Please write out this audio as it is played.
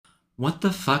what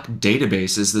the fuck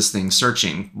database is this thing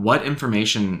searching? What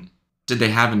information did they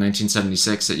have in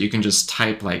 1976 that you can just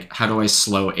type, like, how do I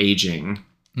slow aging?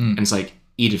 And it's like,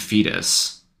 eat a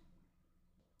fetus.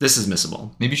 This is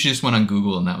missable. Maybe she just went on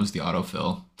Google and that was the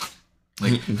autofill.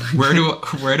 Like, where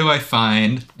do I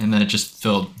find? And then it just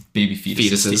filled baby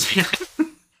fetuses.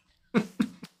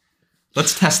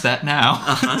 Let's test that now.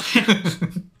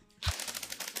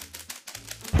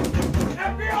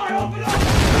 FBI, open up!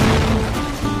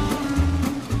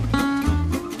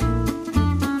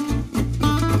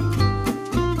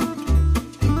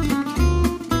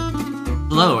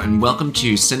 Hello, and welcome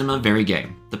to Cinema Very Gay,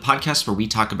 the podcast where we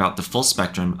talk about the full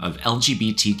spectrum of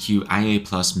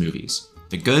LGBTQIA+ movies.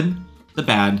 The good, the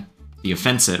bad, the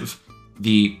offensive,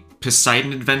 the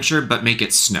Poseidon adventure, but make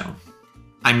it snow.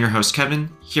 I'm your host, Kevin,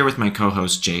 here with my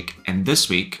co-host, Jake, and this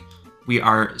week, we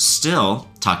are still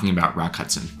talking about Rock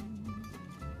Hudson.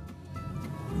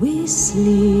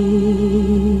 Whistling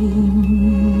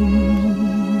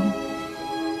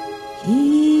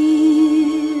here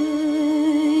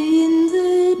in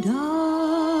the dark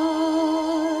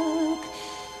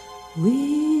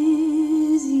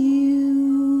with you.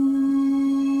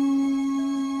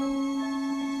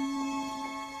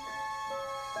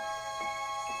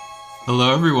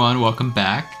 Hello, everyone. Welcome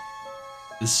back.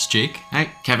 This is Jake. Hi,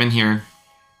 Kevin here.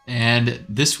 And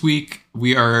this week,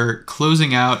 we are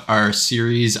closing out our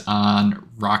series on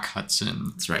Rock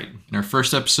Hudson. That's right. In our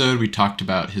first episode, we talked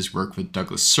about his work with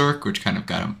Douglas Sirk, which kind of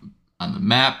got him on the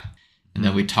map. And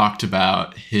then we talked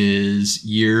about his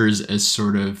years as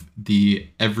sort of the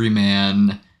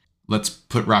everyman, let's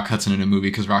put Rock Hudson in a movie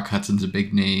because Rock Hudson's a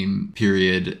big name,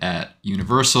 period, at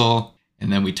Universal.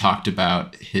 And then we talked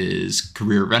about his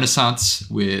career renaissance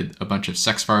with a bunch of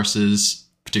sex farces,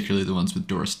 particularly the ones with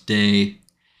Doris Day.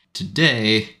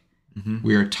 Today,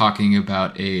 we are talking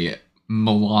about a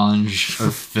melange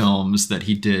of films that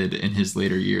he did in his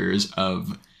later years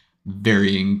of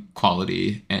varying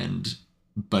quality and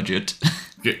budget.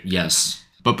 Yes.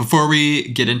 But before we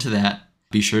get into that,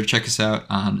 be sure to check us out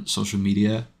on social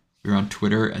media. We're on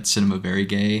Twitter at Cinema Very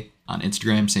Gay. On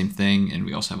Instagram, same thing. And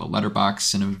we also have a letterbox,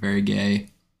 Cinema Very Gay.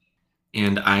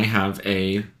 And I have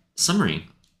a summary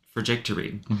for Jake to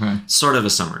read. Okay. Sort of a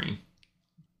summary.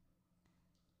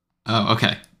 Oh,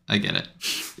 okay. I get it.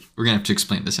 We're going to have to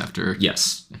explain this after.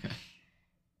 Yes. Okay.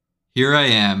 Here I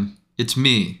am. It's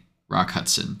me, Rock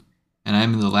Hudson. And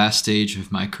I'm in the last stage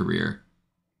of my career.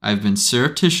 I've been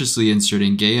surreptitiously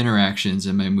inserting gay interactions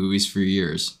in my movies for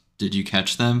years. Did you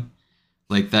catch them?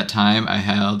 Like that time I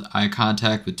held eye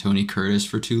contact with Tony Curtis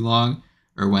for too long,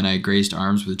 or when I grazed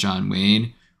arms with John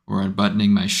Wayne, or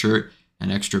unbuttoning my shirt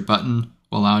an extra button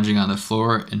while lounging on the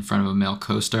floor in front of a male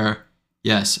co-star.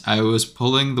 Yes, I was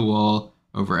pulling the wool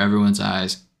over everyone's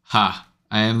eyes. Ha!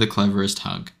 I am the cleverest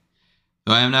hunk.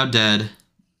 Though I am now dead,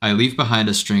 I leave behind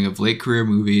a string of late career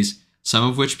movies, some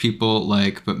of which people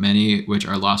like, but many which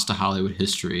are lost to Hollywood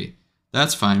history.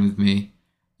 That's fine with me.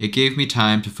 It gave me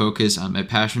time to focus on my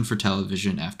passion for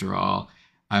television. After all,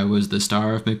 I was the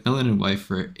star of Macmillan and Wife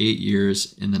for 8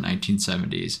 years in the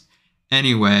 1970s.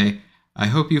 Anyway, I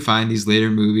hope you find these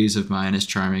later movies of mine as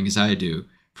charming as I do.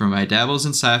 From my dabbles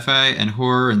in sci-fi and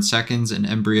horror and Seconds and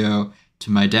Embryo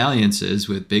to my dalliances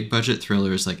with big-budget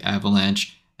thrillers like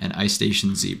Avalanche and Ice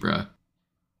Station Zebra.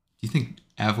 Do you think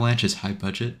Avalanche is high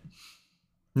budget?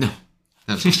 No.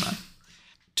 That was fun.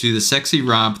 To the sexy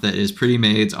romp that is Pretty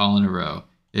Maids all in a row.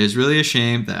 It is really a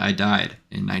shame that I died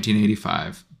in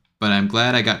 1985, but I'm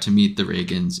glad I got to meet the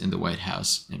Reagans in the White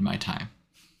House in my time.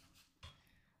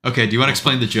 Okay, do you want to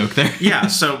explain the joke there? Yeah,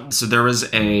 so there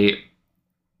was a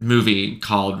movie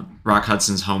called Rock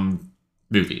Hudson's Home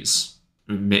Movies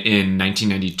in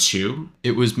 1992.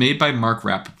 It was made by Mark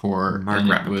Rappaport.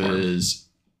 It was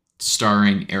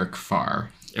starring Eric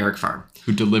Farr. Eric Farr.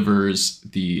 Who delivers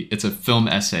it's a film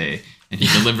essay, and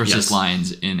he delivers his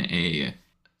lines in a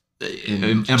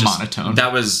monotone.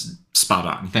 That was spot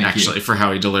on, Thank you. for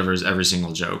how he delivers every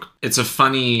single joke. It's a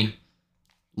funny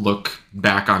look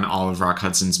back on all of Rock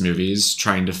Hudson's movies,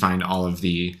 trying to find all of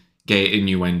the gay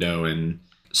innuendo and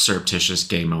surreptitious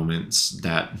gay moments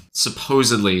that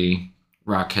supposedly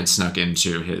Rock had snuck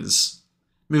into his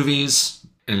movies.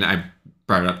 And I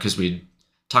brought it up because we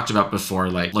talked about before,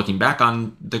 like, looking back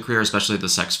on the career, especially the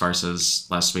sex farces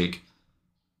last week,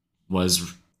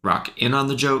 was Rock in on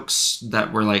the jokes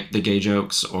that were like the gay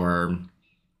jokes, or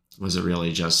was it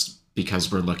really just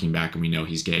because we're looking back and we know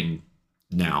he's gay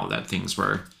now that things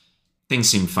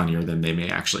seem funnier than they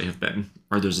may actually have been,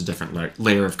 or there's a different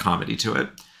layer of comedy to it.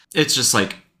 It's just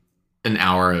like an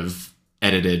hour of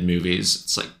edited movies.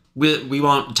 It's like, we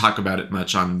won't talk about it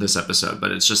much on this episode,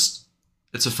 but it's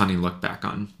a funny look back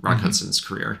on Rock Hudson's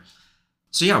career.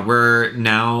 So yeah, we're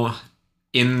now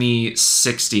in the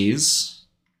 60s.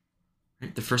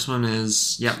 Right, the first one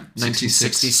is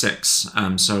 1966.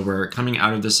 So we're coming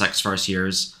out of the sex farce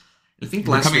years. I think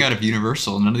we're coming out of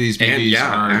Universal. None of these movies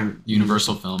are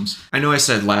Universal films. I know I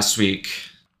said last week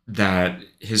that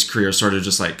his career sort of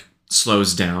just like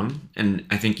slows down, and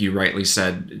I think you rightly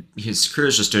said his career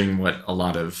is just doing what a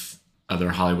lot of other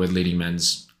Hollywood leading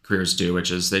men's careers do, which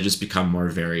is they just become more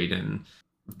varied, and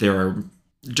there are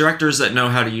directors that know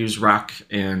how to use rock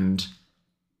and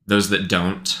those that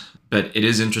don't. But it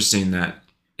is interesting that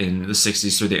in the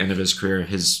 60s through the end of his career,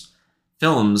 his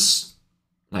films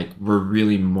like were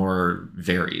really more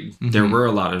varied. Mm-hmm. There were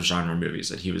a lot of genre movies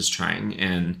that he was trying,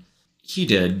 and he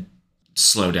did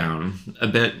slow down a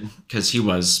bit because he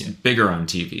was bigger on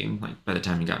TV, like by the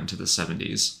time he got into the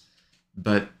 70s.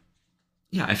 But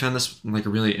yeah, I found this like a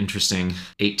really interesting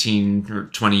 18 or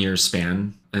 20 year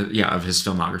span of his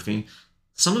filmography.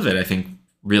 Some of it I think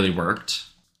really worked.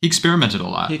 He experimented a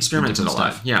lot.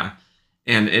 Yeah.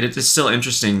 And it is still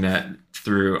interesting that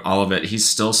through all of it, he's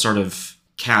still sort of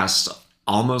cast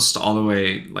almost all the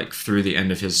way like through the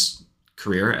end of his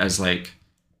career as like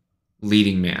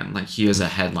leading man. Like he is a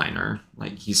headliner.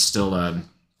 Like he's still a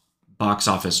box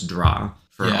office draw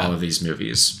for all of these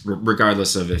movies,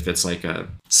 regardless of if it's like a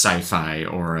sci-fi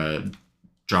or a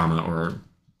drama or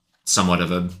somewhat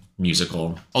of a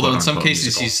musical. Although in some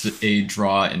cases he's a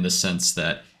draw in the sense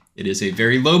that it is a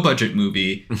very low budget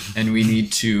movie and we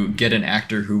need to get an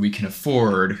actor who we can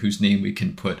afford, whose name we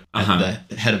can put at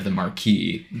the head of the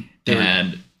marquee.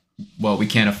 And, well, we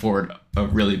can't afford a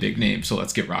really big name, so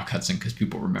let's get Rock Hudson because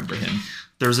people remember him.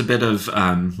 There was a bit of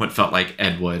what felt like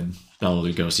Ed Wood, Bela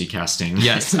Lugosi casting.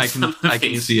 Yes, I can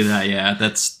see that. Yeah,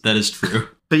 that is true.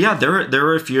 But yeah, there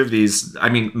were a few of these. I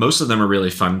mean, most of them are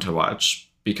really fun to watch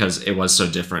because it was so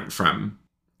different from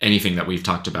anything that we've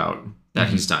talked about that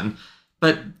he's done.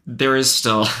 But there's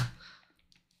still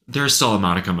a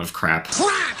modicum of crap.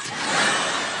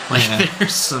 Like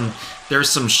there's some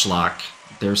schlock.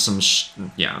 There's some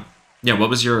What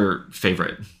was your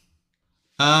favorite?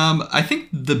 I think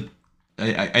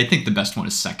I think the best one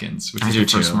is Seconds, which is the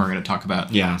first one we're going to talk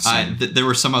about. Yeah. There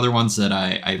were some other ones that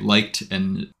I liked,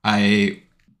 and I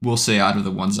will say out of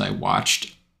the ones I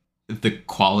watched, the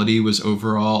quality was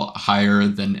overall higher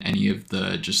than any of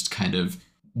the just kind of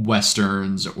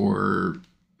Westerns or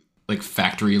like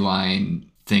factory line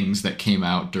things that came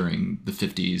out during the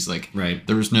 50s. Like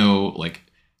there was no like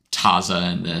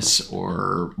Taza in this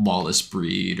or Lawless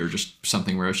Breed or just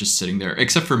something where I was just sitting there,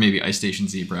 except for maybe Ice Station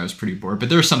Zebra. I was pretty bored, but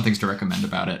there are some things to recommend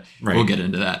about it. We'll get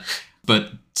into that.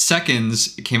 But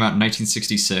Seconds came out in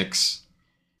 1966.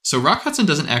 So Rock Hudson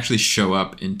doesn't actually show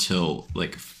up until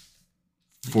like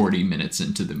 40 minutes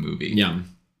into the movie. Yeah.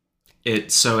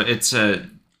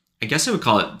 I guess I would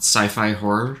call it sci-fi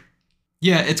horror.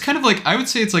 Yeah, it's kind of like, I would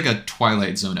say it's like a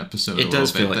Twilight Zone episode. It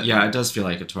does feel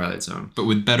like a Twilight Zone. But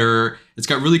with better, it's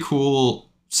got really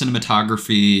cool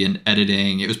cinematography and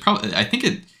editing. It was probably,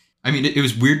 it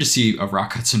was weird to see a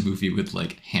Rock Hudson movie with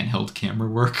like handheld camera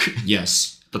work.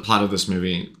 Yes. The plot of this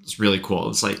movie is really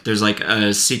cool. It's like, there's like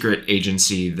a secret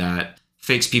agency that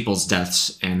fakes people's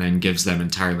deaths and then gives them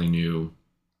entirely new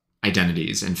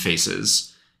identities and faces.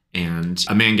 And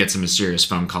a man gets a mysterious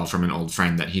phone call from an old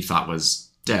friend that he thought was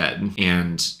dead,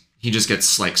 and he just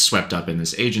gets like swept up in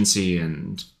this agency.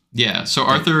 And so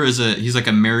Arthur he's like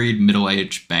a married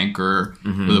middle-aged banker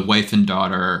with a wife and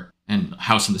daughter and a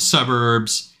house in the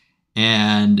suburbs,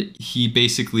 and he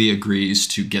basically agrees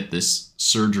to get this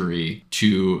surgery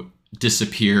to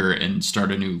disappear and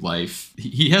start a new life.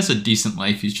 He has a decent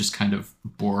life. He's just kind of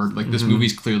bored. Like this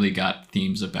movie's clearly got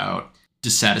themes about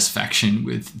dissatisfaction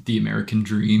with the American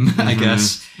dream, I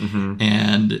guess.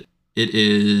 And it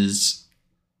is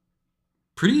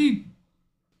pretty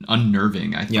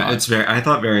unnerving, I thought. Yeah, I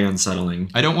thought very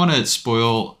unsettling. I don't want to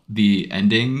spoil the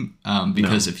ending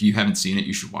because if you haven't seen it,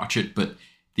 you should watch it. But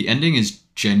the ending is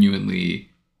genuinely,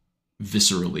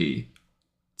 viscerally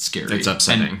scary. It's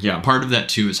upsetting, and part of that,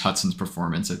 too, is Hudson's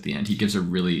performance at the end. He gives a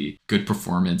really good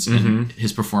performance, and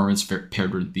his performance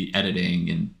paired with the editing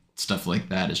and stuff like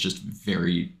that is just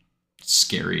very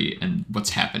scary, and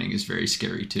what's happening is very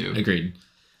scary too. Agreed.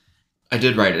 I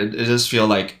did write it. It does feel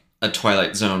like a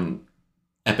Twilight Zone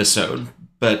episode,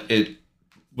 but it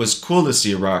was cool to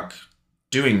see Rock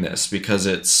doing this because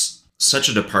it's such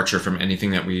a departure from anything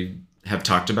that we have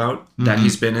talked about that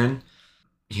he's been in.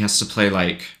 He has to play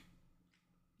like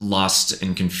lost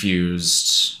and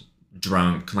confused,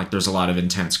 drunk. Like there's a lot of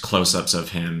intense close-ups of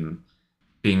him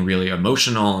being really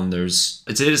emotional, and it is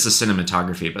the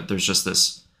cinematography, but there's just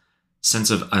this sense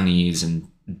of unease and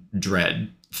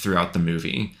dread throughout the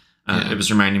movie. It was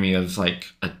reminding me of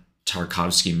like a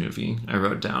Tarkovsky movie I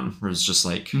wrote down, where it's just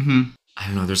like, Mm-hmm. I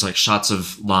don't know, there's like shots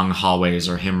of long hallways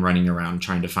or him running around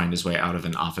trying to find his way out of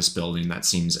an office building that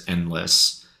seems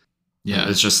endless. Yeah.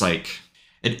 It's just like...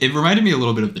 It reminded me a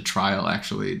little bit of The Trial,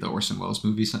 actually, the Orson Welles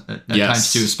movies at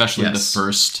times too, especially the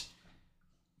first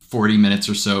 40 minutes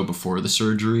or so before the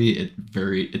surgery.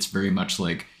 It's very much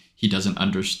like he doesn't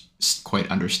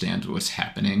quite understand what's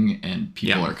happening, and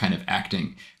people are kind of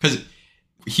acting because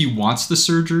he wants the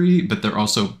surgery, but they're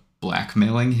also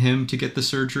blackmailing him to get the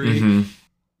surgery. Mm-hmm.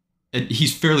 And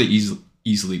he's fairly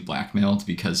easily blackmailed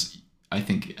because I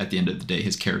think at the end of the day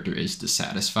his character is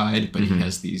dissatisfied, but he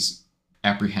has these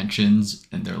apprehensions,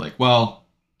 and they're like, well,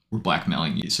 we're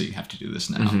blackmailing you, so you have to do this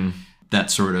now.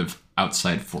 That sort of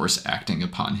outside force acting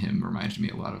upon him reminded me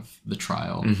a lot of The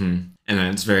Trial. And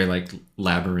it's very like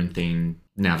labyrinthine,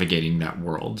 navigating that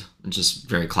world, and just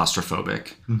very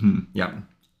claustrophobic. Yep.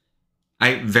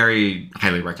 I very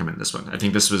highly recommend this one. I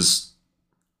think this was,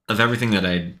 of everything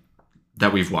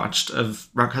that we've watched of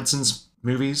Rock Hudson's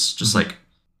movies, just like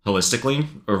holistically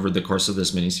over the course of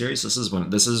this miniseries,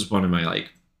 this is one of my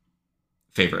like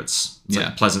favorites. It's like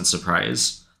a pleasant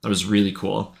surprise. That was really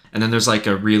cool. And then there's like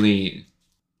a really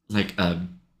like a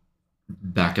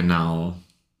bacchanal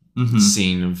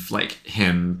scene of like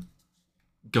him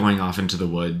going off into the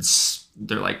woods.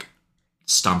 They're like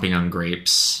stomping on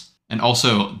grapes. And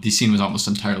also the scene was almost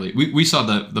entirely, we saw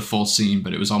the full scene,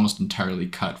 but it was almost entirely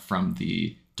cut from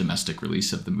the domestic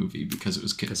release of the movie because it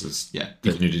was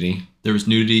there's nudity. There was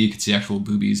nudity. You could see actual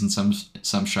boobies in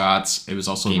some shots. It was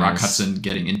also Rock Hudson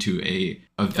getting into a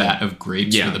vat of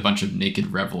grapes with a bunch of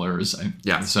naked revelers.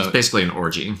 So it's basically an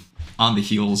orgy. On the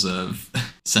heels of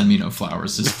Send Me No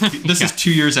Flowers. This is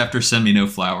 2 years after Send Me No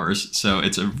Flowers, so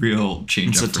it's a real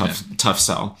change. It's a tough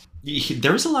sell.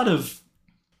 There was a lot of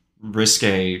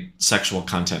risque sexual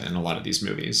content in a lot of these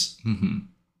movies. It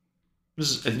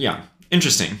was,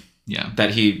 interesting. Yeah,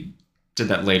 that he did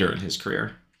that later in his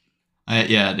career.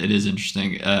 It is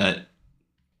interesting.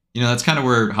 That's kind of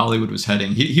where Hollywood was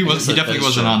heading. He definitely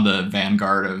wasn't on the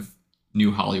vanguard of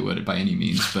new Hollywood by any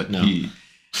means, but no.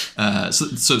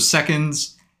 So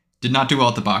Seconds did not do well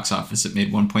at the box office. It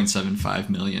made $1.75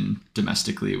 million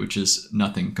domestically, which is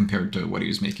nothing compared to what he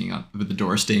was making with the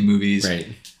Doris Day movies. Right.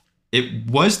 It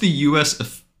was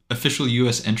the official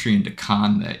U.S. entry into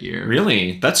Cannes that year.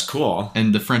 Really? That's cool.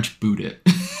 And the French booed it.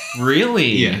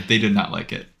 Really? Yeah, they did not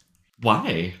like it.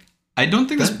 Why? I don't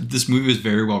think this movie was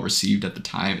very well received at the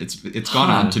time. It's gone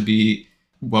on to be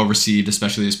well received,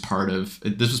 especially as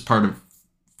this was part of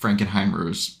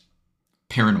Frankenheimer's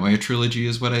Paranoia trilogy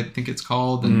is what I think it's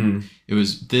called. And it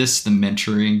was this, The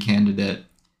Manchurian Candidate,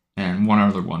 and one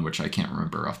other one, which I can't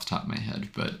remember off the top of my head.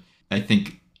 But I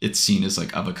think it's seen as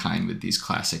like of a kind with these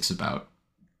classics about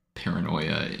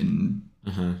paranoia in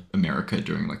America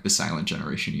during like the silent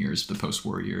generation years, the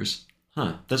post-war years.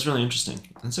 That's really interesting.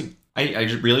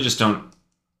 I really just don't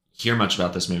hear much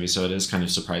about this movie, so it is kind of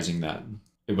surprising that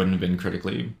it wouldn't have been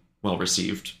critically well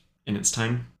received in its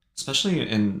time, especially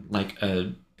in like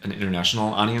an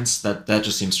international audience. That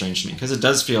just seems strange to me, because it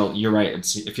does feel, you're right,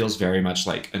 it feels very much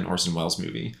like an Orson Welles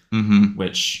movie,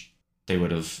 which they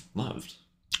would have loved.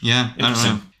 Yeah, I don't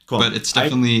know. Cool. But it's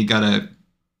definitely got a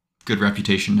good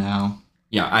reputation now.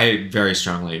 Yeah, I very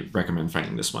strongly recommend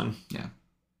finding this one. Yeah.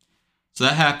 So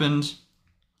that happened.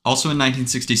 Also in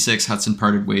 1966, Hudson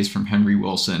parted ways from Henry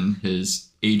Wilson, his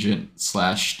agent /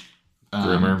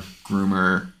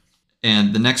 groomer.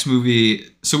 And the next movie,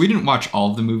 so we didn't watch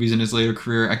all of the movies in his later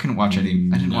career. I didn't want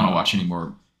to watch any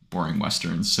more boring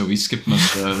Westerns, so we skipped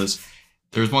most of those.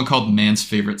 There was one called Man's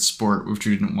Favorite Sport, which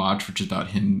we didn't watch, which is about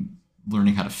him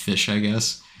learning how to fish, I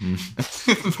guess.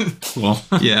 Cool.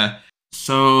 Yeah.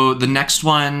 So the next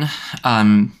one,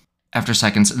 after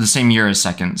Seconds, the same year as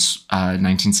Seconds,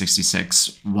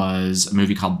 1966, was a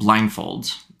movie called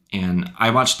Blindfold. And I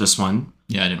watched this one.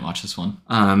 Yeah, I didn't watch this one.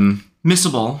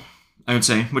 Missable, I would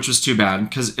say, which was too bad,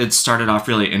 because it started off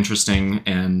really interesting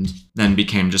and then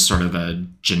became just sort of a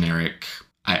generic,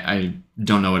 I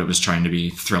don't know what it was trying to be,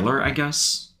 thriller, I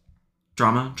guess?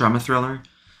 Drama thriller.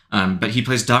 But he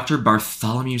plays Dr.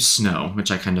 Bartholomew Snow, which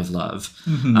I kind of love,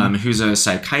 who's a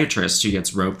psychiatrist who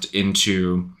gets roped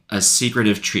into a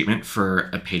secretive treatment for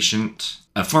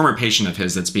a former patient of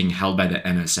his that's being held by the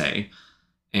NSA.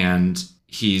 And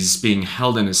he's being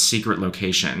held in a secret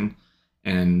location,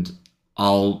 and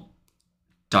all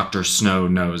Dr. Snow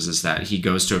knows is that he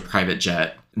goes to a private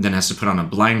jet and then has to put on a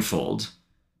blindfold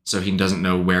so he doesn't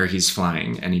know where he's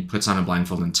flying, and he puts on a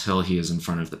blindfold until he is in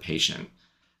front of the patient.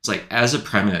 It's like, as a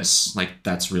premise, like,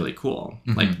 that's really cool.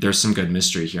 Like, there's some good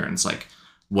mystery here, and it's like,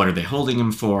 what are they holding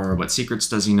him for? What secrets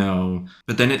does he know?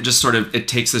 But then it just sort of, it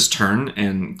takes this turn,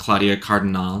 and Claudia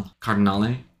Cardinale,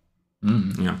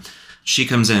 she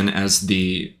comes in as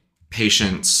the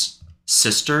patient's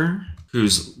sister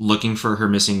who's looking for her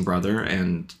missing brother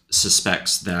and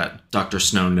suspects that Dr.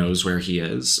 Snow knows where he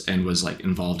is and was like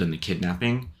involved in the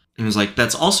kidnapping. And was like,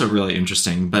 that's also really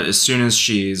interesting. But as soon as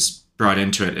she's brought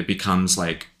into it, it becomes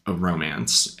like a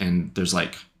romance, and there's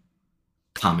like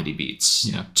comedy beats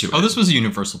to it. Oh, this was a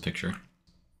Universal picture.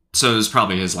 So it was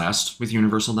probably his last with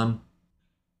Universal then?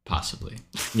 Possibly.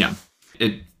 Yeah.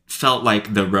 It felt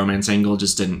like the romance angle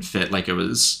just didn't fit. Like it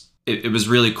was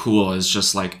really cool as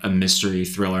just like a mystery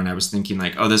thriller. And I was thinking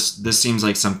like, oh, this seems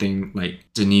like something like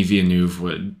Denis Villeneuve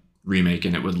would remake,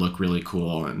 and it would look really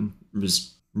cool. And it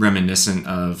was reminiscent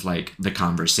of like The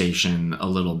Conversation a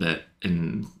little bit,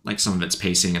 in like some of its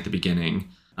pacing at the beginning.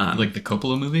 Like the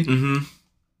Coppola movie? Mm-hmm.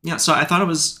 Yeah, so I thought it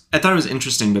was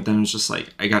interesting, but then it was just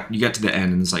like you got to the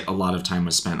end, and it's like a lot of time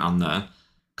was spent on the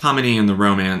comedy and the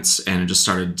romance, and it just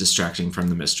started distracting from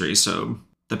the mystery. So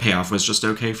the payoff was just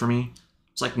okay for me.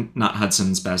 It's like not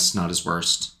Hudson's best, not his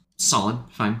worst. Solid,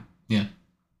 fine. Yeah.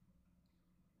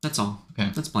 That's all. Okay.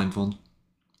 That's Blindfold.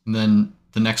 And then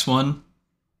the next one,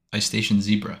 Ice Station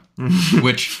Zebra,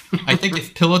 which I think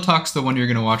if Pillow Talk's the one you're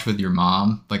going to watch with your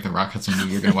mom, like the Rock Hudson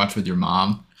movie you're going to watch with your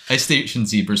mom, Ice Station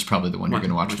Zebra is probably the one you're going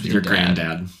to watch with your dad.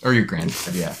 Granddad. Or your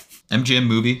granddad, yeah. MGM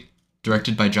movie,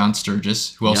 directed by John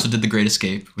Sturges, who also did The Great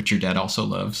Escape, which your dad also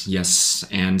loves. Yes,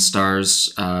 and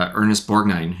stars Ernest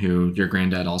Borgnine, who your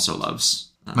granddad also loves.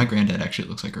 My granddad actually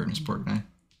looks like Ernest Borgnine.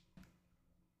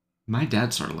 My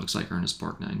dad sort of looks like Ernest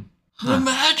Borgnine. The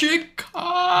magic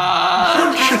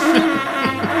conch!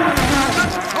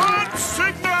 Good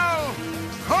signal!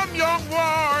 Come, young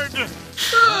ward!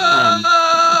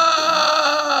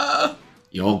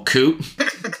 You old coot.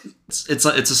 It's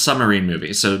a submarine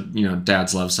movie, so you know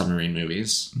dads love submarine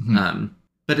movies. Mm-hmm.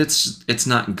 But it's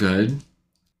not good.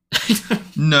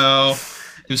 No,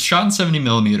 it was shot in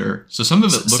 70mm, so some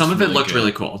of it looked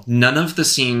really cool. None of the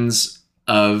scenes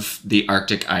of the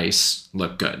Arctic ice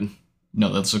look good. No,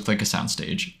 those looked like a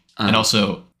soundstage, and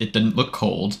also it didn't look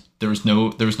cold. There was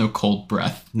no cold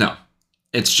breath. No,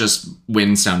 it's just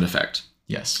wind sound effect.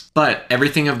 Yes, but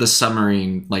everything of the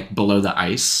submarine, like below the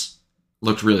ice,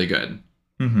 looked really good.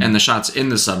 Mm-hmm. And the shots in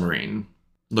the submarine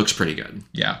looks pretty good.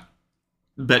 Yeah.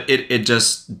 But it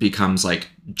just becomes like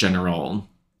general,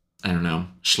 I don't know,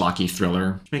 schlocky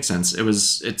thriller. Which makes sense.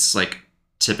 It's like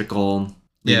typical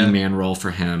leading man role for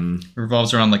him. It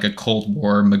revolves around like a Cold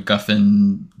War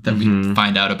MacGuffin that we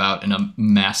find out about in a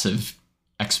massive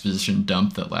exposition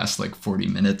dump that lasts like 40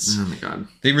 minutes. Oh my god.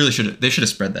 They should have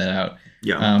spread that out.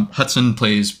 Yeah. Hudson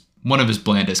plays one of his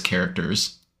blandest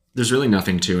characters. There's really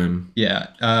nothing to him.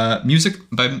 Yeah. Music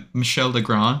by Michel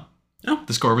Legrand. Oh.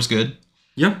 The score was good.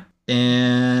 Yeah.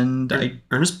 And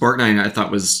Ernest Borgnine I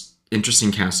thought was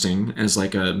interesting casting as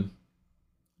like a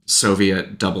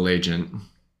Soviet double agent.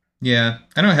 Yeah.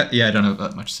 I don't have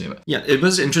that much to say about it. Yeah, it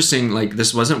was interesting. Like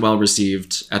this wasn't well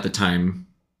received at the time,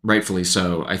 rightfully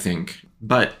so, I think.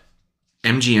 But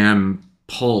MGM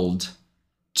pulled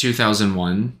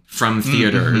 2001 from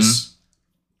theaters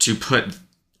to put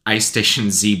Ice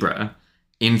Station Zebra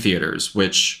in theaters,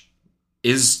 which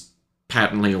is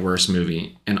patently a worse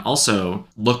movie and also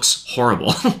looks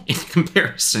horrible in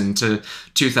comparison to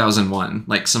 2001,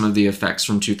 like some of the effects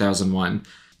from 2001.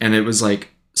 And it was like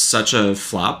such a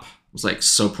flop. It was like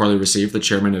so poorly received. The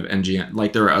chairman of MGM,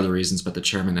 like there were other reasons, but the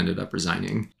chairman ended up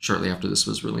resigning shortly after this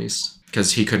was released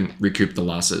because he couldn't recoup the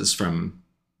losses from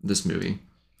this movie.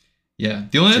 Yeah.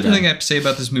 The only other thing I have to say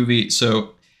about this movie,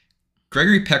 so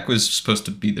Gregory Peck was supposed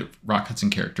to be the Rock Hudson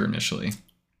character initially.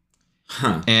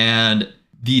 Huh. And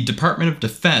the Department of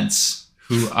Defense,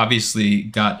 who obviously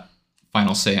got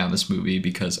final say on this movie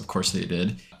because of course they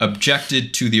did,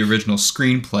 objected to the original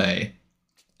screenplay.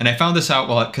 And I found this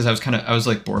out because I was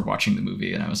like bored watching the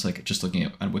movie, and I was like just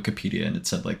looking on Wikipedia, and it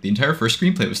said like the entire first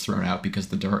screenplay was thrown out because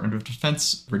the Department of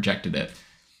Defense rejected it.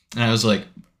 And I was like,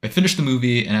 I finished the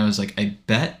movie and I was like, I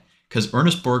bet, because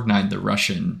Ernest Borgnine, the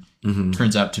Russian,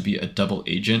 turns out to be a double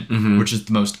agent, which is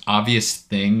the most obvious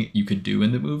thing you could do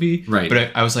in the movie. Right.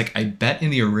 But I was like, I bet in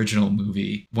the original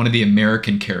movie, one of the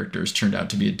American characters turned out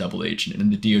to be a double agent.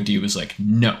 And the DOD was like,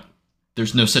 no,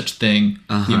 there's no such thing.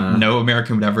 No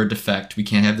American would ever defect. We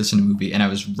can't have this in a movie. And I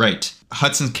was right.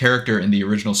 Hudson's character in the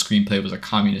original screenplay was a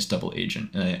communist double agent.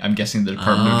 And I'm guessing the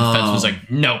Department of Defense was like,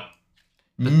 no.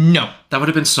 That would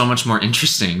have been so much more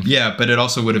interesting. Yeah, but it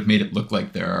also would have made it look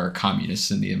like there are communists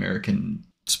in the American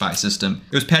spy system.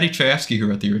 It was Paddy Chayefsky who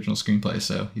wrote the original screenplay,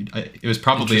 so it was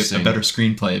probably a better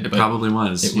screenplay. It probably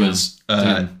was. It was,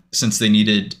 since they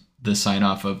needed the sign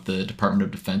off of the Department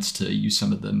of Defense to use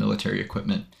some of the military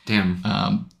equipment.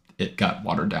 Damn. It got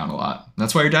watered down a lot.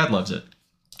 That's why your dad loves it.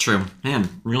 True.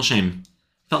 Man, real shame.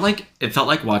 It felt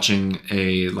like watching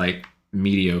a like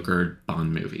mediocre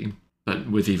Bond movie, but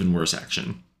with even worse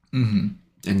action. Mm-hmm.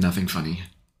 And nothing funny.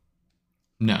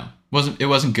 No, it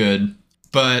wasn't good.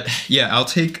 But yeah, I'll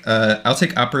take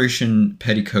Operation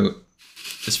Petticoat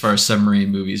as far as submarine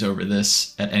movies over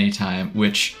this at any time.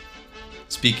 Which,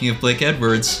 speaking of Blake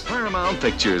Edwards, Paramount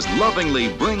Pictures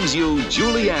lovingly brings you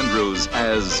Julie Andrews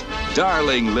as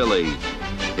Darling Lilli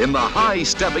in the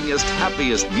high-steppingest,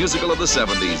 happiest musical of the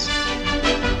 70s.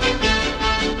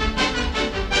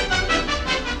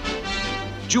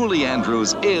 Julie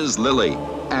Andrews is Lilli,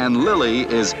 and Lilli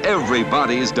is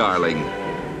everybody's darling.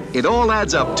 It all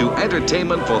adds up to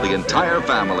entertainment for the entire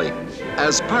family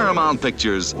as Paramount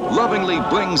Pictures lovingly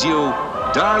brings you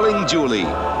Darling Julie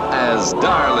as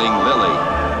Darling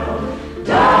Lilli.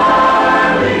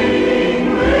 Darling Lily.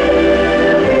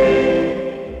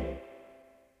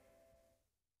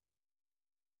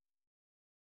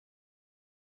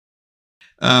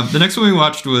 The next one we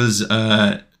watched was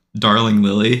Darling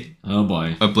Lilli. Oh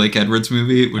boy. A Blake Edwards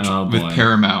movie, with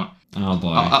Paramount. Oh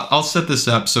boy. I'll set this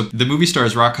up. So the movie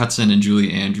stars Rock Hudson and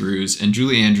Julie Andrews. And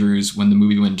Julie Andrews, when the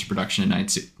movie went into production in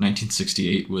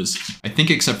 1968, was, I think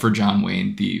except for John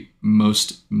Wayne, the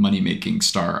most money-making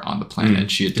star on the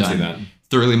planet. She had done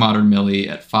Thoroughly Modern Millie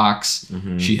at Fox.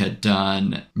 Mm-hmm. She had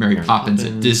done Mary Poppins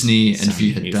at Disney. And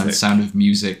she had done Sound of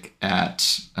Music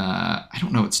at, I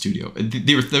don't know what studio.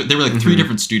 They were like three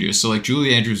different studios. So like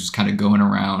Julie Andrews was kind of going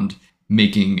around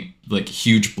making like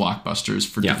huge blockbusters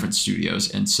for different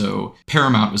studios. And so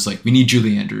Paramount was like, we need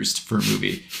Julie Andrews for a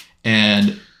movie.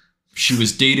 And she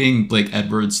was dating Blake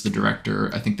Edwards, the director.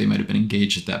 I think they might have been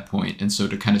engaged at that point. And so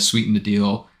to kind of sweeten the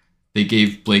deal, they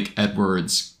gave Blake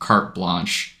Edwards carte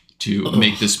blanche to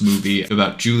make this movie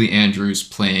about Julie Andrews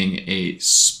playing a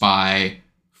spy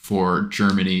for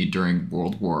Germany during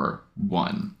World War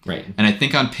I. Right. And I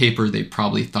think on paper, they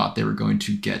probably thought they were going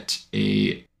to get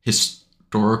a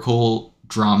historical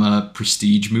drama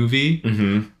prestige movie,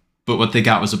 but what they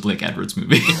got was a Blake Edwards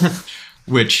movie,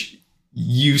 which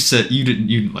you said you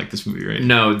didn't like this movie, right?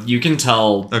 No, you can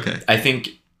tell. Okay, I think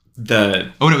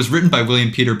and it was written by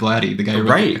William Peter Blatty, the guy who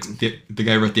wrote the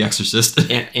guy who wrote The Exorcist.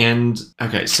 and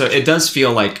okay, so it does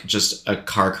feel like just a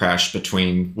car crash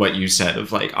between what you said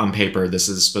of like on paper this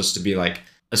is supposed to be like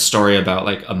a story about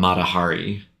like a Mata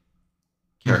Hari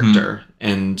character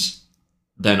and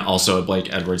then also a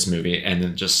Blake Edwards movie, and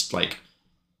then just like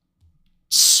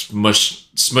smush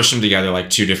them together like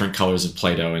two different colors of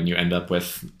Play-Doh, and you end up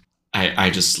with I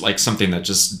just like something that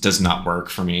just does not work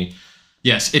for me.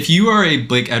 Yes, if you are a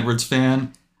Blake Edwards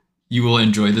fan, you will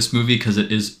enjoy this movie because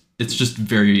it's just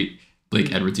very Blake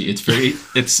Edwardsy. It's very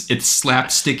it's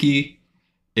slapsticky.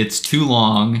 It's too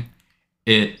long.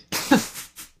 It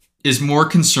is more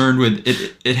concerned with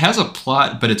it. It has a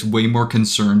plot, but it's way more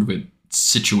concerned with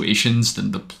situations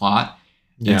than the plot.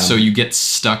 Yeah. And so you get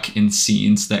stuck in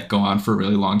scenes that go on for a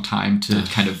really long time to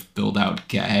kind of build out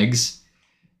gags.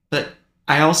 But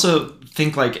I also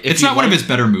think like it's not one of his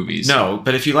better movies. No,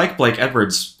 but if you like Blake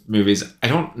Edwards movies, I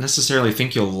don't necessarily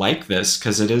think you'll like this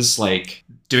because it is like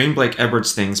doing Blake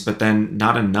Edwards things, but then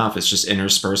not enough. It's just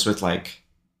interspersed with like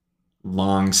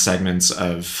long segments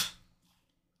of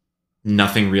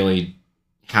nothing really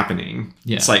happening.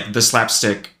 Yeah. It's like the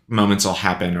slapstick moments will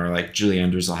happen, or like Julie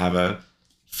Andrews will have a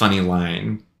funny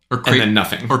line, and then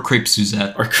nothing. Or Crepe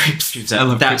Suzette. I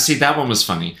love that. See, that one was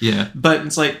funny. Yeah, but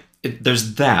it's like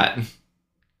there's that,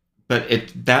 but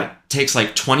that takes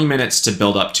like 20 minutes to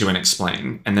build up to and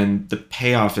explain, and then the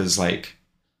payoff is like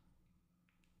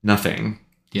nothing.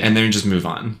 Yeah, and then you just move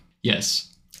on.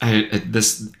 Yes, it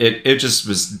just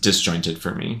was disjointed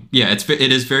for me. Yeah, it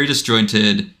is very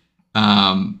disjointed.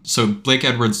 So Blake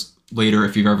Edwards. Later,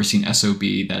 if you've ever seen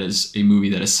S.O.B., that is a movie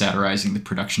that is satirizing the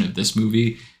production of this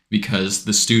movie because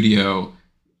the studio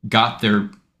got their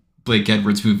Blake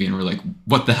Edwards movie and were like,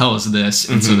 what the hell is this?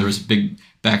 And so there was a big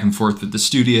back and forth with the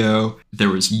studio. There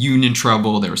was union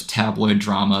trouble. There was tabloid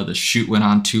drama. The shoot went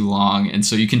on too long. And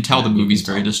so you can tell the movie's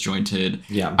very disjointed.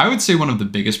 Yeah. I would say one of the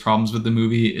biggest problems with the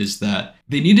movie is that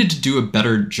they needed to do a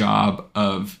better job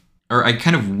of, or I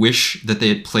kind of wish that they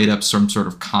had played up some sort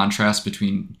of contrast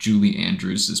between Julie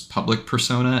Andrews' public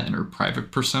persona and her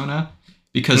private persona,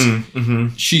 because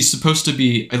she's supposed to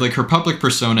be, like, her public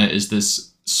persona is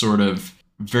this sort of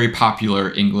very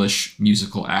popular English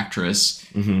musical actress,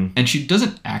 and she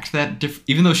doesn't act that different,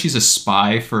 even though she's a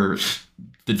spy for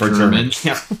the Germans.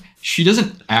 Yeah. She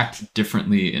doesn't act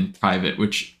differently in private,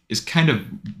 which is kind of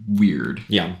weird.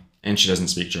 Yeah, and she doesn't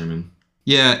speak German.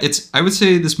 Yeah, I would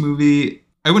say this movie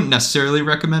I wouldn't necessarily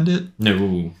recommend it.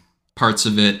 No. Parts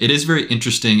of it. It is very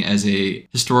interesting as a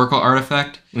historical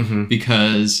artifact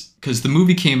because the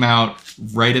movie came out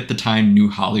right at the time New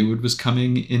Hollywood was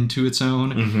coming into its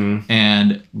own,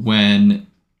 and when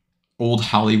old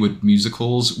Hollywood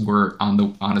musicals were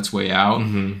on its way out,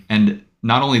 and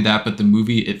not only that, but the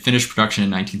movie, it finished production in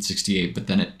 1968, but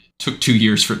then it took 2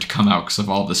 years for it to come out because of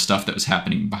all the stuff that was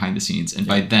happening behind the scenes, and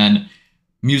by then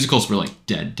musicals were like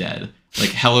dead.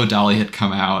 Like Hello Dolly had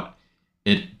come out.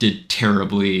 It did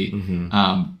terribly.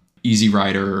 Easy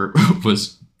Rider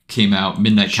came out.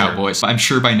 Midnight Cowboys. I'm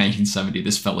sure by 1970,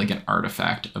 this felt like an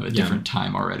artifact of a different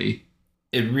time already.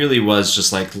 It really was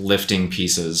just like lifting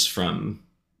pieces from,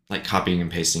 like copying and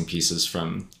pasting pieces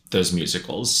from those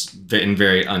musicals in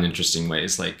very uninteresting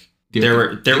ways. Like there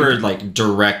were like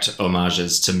direct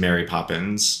homages to Mary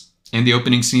Poppins. And the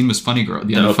opening scene was Funny Girl.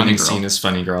 The opening scene is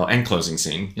Funny Girl, and closing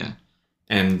scene. Yeah.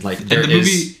 And like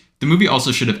the movie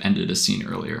also should have ended a scene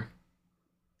earlier.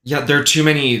 Yeah, there are too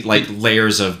many like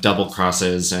layers of double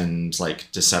crosses and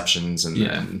like deceptions, and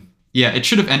yeah, it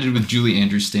should have ended with Julie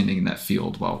Andrews standing in that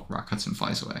field while Rock Hudson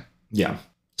flies away. Yeah,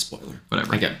 spoiler.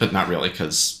 Whatever. I get, but not really,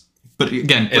 because. But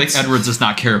again, Blake Edwards does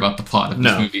not care about the plot of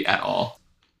this movie at all.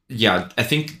 Yeah, I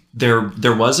think there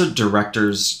was a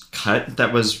director's cut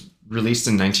that was released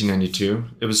in 1992.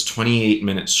 It was 28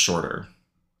 minutes shorter.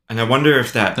 And I wonder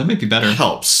if that might be better.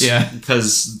 Helps. Yeah.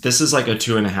 Because this is like a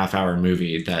 2.5 hour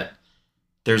movie that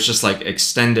there's just like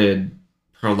extended,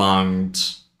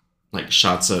 prolonged like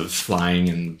shots of flying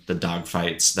and the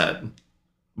dogfights that.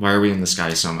 Why are we in the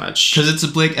sky so much? Because it's a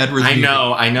Blake Edwards movie.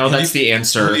 I know that's the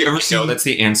answer. Have you ever seen that's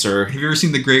the answer. Have you ever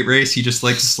seen The Great Race? He just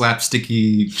likes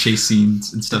slapsticky chase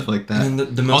scenes and stuff like that.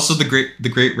 And also the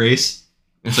Great Race.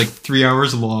 It's like 3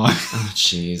 hours long. Oh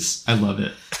jeez. I love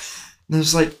it.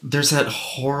 There's that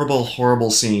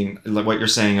horrible scene, like what you're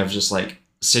saying, of just like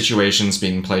situations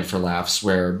being played for laughs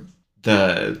where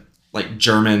the like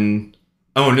German.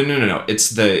 Oh no!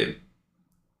 It's the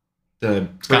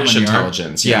British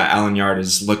intelligence. Yeah, Alan Yard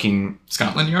is looking.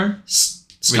 Scotland Yard?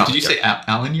 Wait, did you say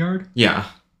Alan Yard? Yeah.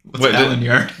 What's Alan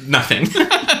Yard? Nothing.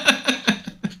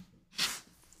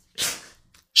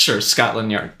 Sure, Scotland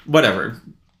Yard. Whatever.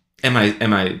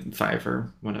 MI5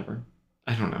 or whatever.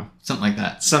 I don't know. Something like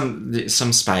that.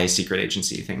 Some spy secret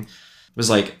agency thing. Was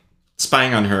like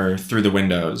spying on her through the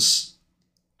windows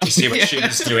to see what she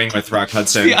was doing with Rock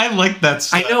Hudson. See, I like that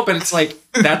stuff. I know, but it's like,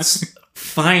 that's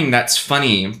fine. That's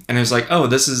funny. And I was like, oh,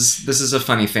 this is a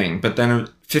funny thing. But then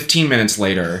 15 minutes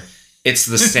later, it's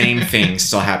the same thing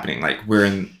still happening. Like we're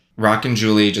in Rock and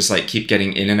Julie just like keep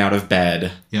getting in and out of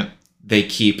bed. Yep. They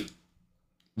keep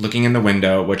looking in the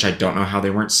window, which I don't know how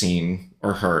they weren't seen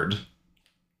or heard.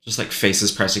 Just like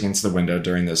faces pressed against the window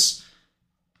during this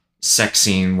sex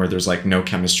scene where there's like no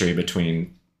chemistry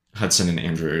between Hudson and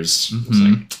Andrews.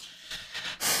 It's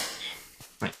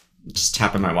like just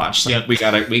tapping my watch. Like, we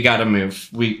gotta move.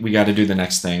 We gotta do the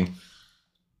next thing.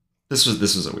 This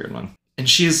was a weird one. And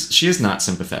she is not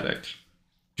sympathetic.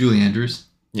 Julie Andrews?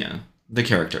 Yeah. The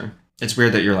character. It's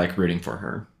weird that you're like rooting for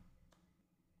her.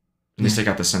 At least I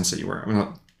got the sense that you were.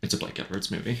 Well, it's a Blake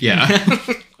Edwards movie. Yeah.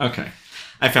 Okay.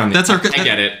 I found it. I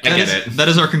get it. That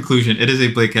is our conclusion. It is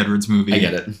a Blake Edwards movie. I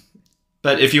get it.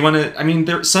 But if you want to, I mean,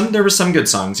 there were some good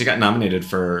songs. You got nominated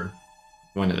for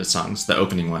one of the songs, the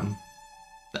opening one.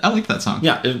 I like that song.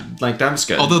 Yeah, that was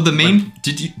good. Although the main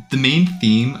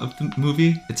theme of the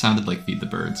movie, it sounded like Feed the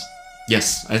Birds.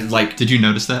 Yes, Did you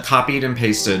notice that? Copied and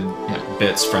pasted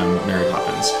bits from Mary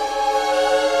Poppins.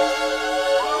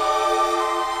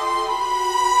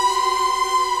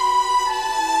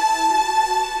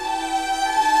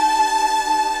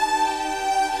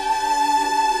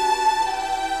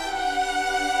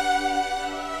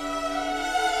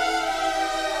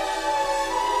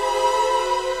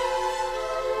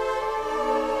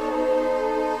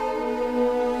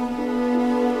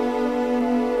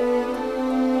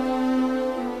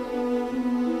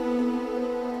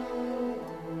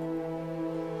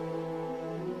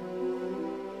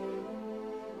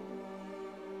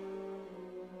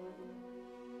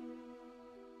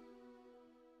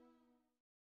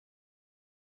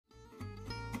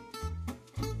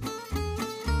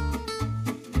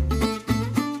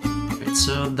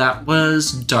 So that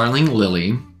was Darling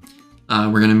Lilli.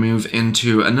 We're going to move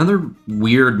into another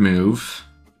weird move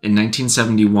in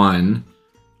 1971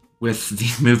 with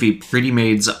the movie Pretty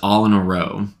Maids All in a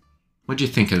Row. What'd you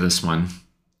think of this one?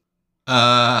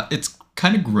 It's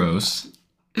kind of gross.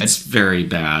 It's very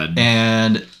bad.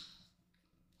 And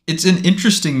it's an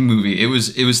interesting movie. It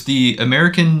was the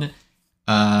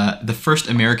first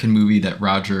American movie that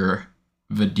Roger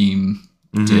Vadim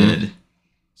did.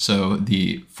 So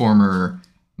the former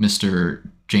Mr.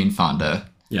 Jane Fonda.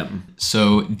 Yep.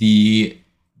 So the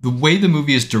way the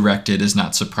movie is directed is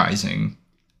not surprising,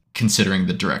 considering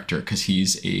the director, because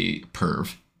he's a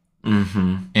perv.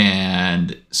 Mm-hmm.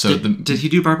 And so did he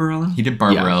do Barbarella? He did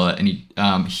Barbarella,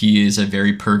 and he is a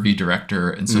very pervy director,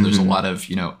 and so there's a lot of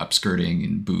upskirting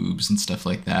and boobs and stuff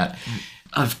like that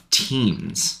of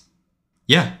teens.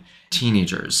 Yeah,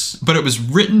 teenagers. But it was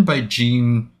written by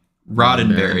Gene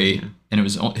Roddenberry, and it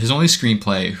was his only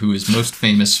screenplay. Who is most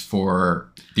famous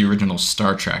for the original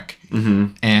Star Trek,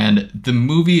 and the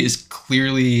movie is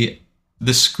clearly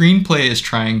the screenplay is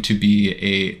trying to be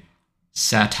a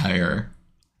satire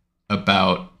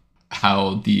about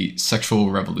how the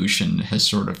sexual revolution has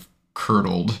sort of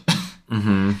curdled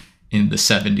in the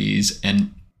 70s.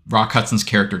 And Rock Hudson's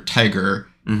character, Tiger,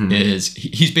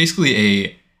 he's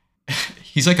basically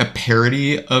he's like a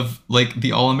parody of like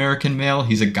the all-American male.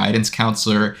 He's a guidance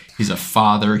counselor. He's a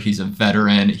father. He's a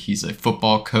veteran. He's a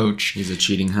football coach. He's a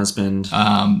cheating husband.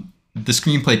 The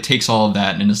screenplay takes all of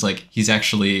that and is like, he's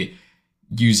actually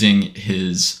using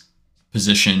his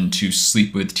position to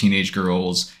sleep with teenage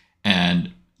girls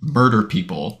and murder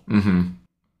people.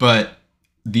 But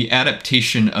the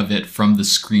adaptation of it from the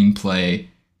screenplay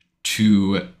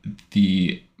to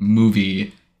the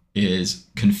movie is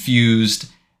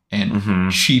confused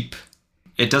and cheap.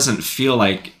 It doesn't feel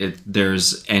like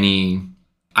there's any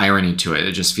irony to it.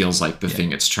 It just feels like the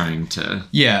thing it's trying to...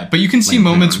 Yeah, but you can see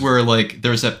moments where like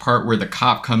there's that part where the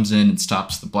cop comes in and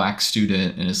stops the black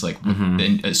student and is like,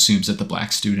 and assumes that the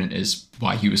black student is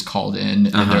why he was called in.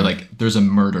 And they're like, there's a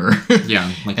murder. Yeah,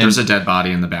 like there's a dead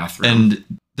body in the bathroom.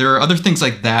 And there are other things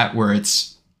like that where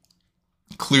it's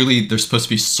clearly there's supposed to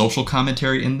be social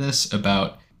commentary in this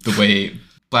about the way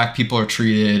black people are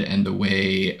treated and the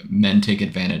way men take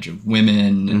advantage of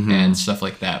women and stuff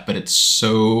like that. But it's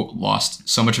so lost.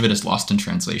 So much of it is lost in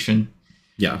translation.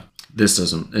 Yeah,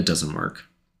 it doesn't work.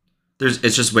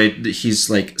 It's just he's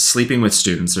like sleeping with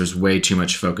students. There's way too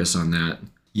much focus on that.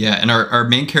 Yeah. And our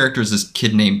main character is this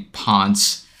kid named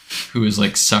Ponce, who is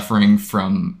like suffering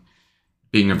from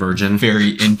being a virgin,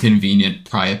 very inconvenient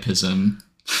priapism,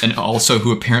 and also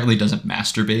who apparently doesn't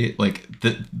masturbate. Like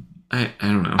I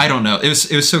don't know. I don't know. It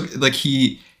was so like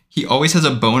he always has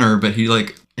a boner, but he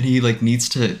needs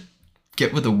to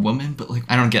get with a woman, but like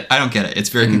I don't get it. It's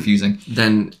very confusing.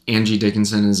 Then Angie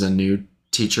Dickinson is a new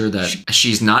teacher that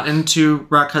she's not into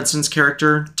Rock Hudson's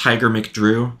character, Tiger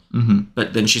McDrew,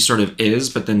 but then she sort of is,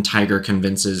 but then Tiger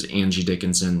convinces Angie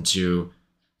Dickinson to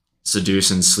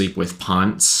seduce and sleep with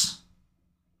Ponce.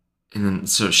 And then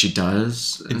so she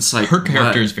does. It's like her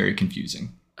character is very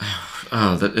confusing.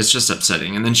 Oh, it's just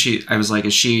upsetting. And then I was like,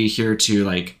 is she here to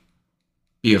like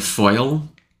be a foil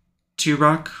to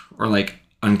Rock or like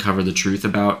uncover the truth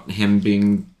about him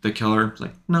being the killer?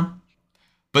 Like, no.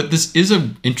 But this is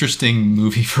an interesting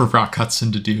movie for Rock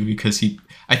Hudson to do because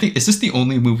I think, is this the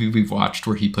only movie we've watched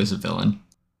where he plays a villain?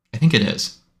 I think it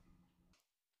is.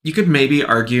 You could maybe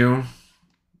argue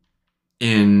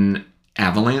in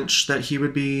Avalanche that he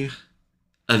would be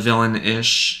a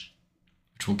villain-ish.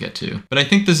 Which we'll get to. But I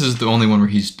think this is the only one where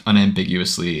he's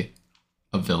unambiguously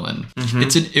a villain.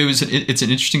 It's an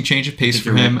interesting change of pace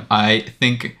for him. Right. I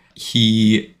think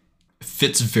he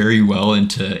fits very well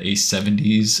into a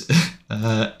 70s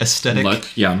aesthetic.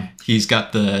 Look, yeah. He's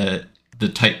got the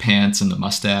tight pants and the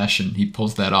mustache, and he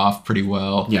pulls that off pretty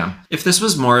well. Yeah. If this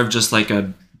was more of just like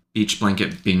a beach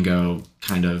blanket bingo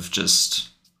kind of just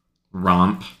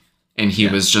romp, and he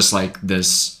was just like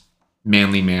this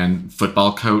manly man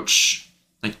football coach,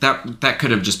 like that could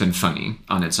have just been funny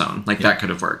on its own. Like that could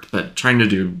have worked, but trying to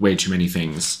do way too many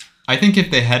things. I think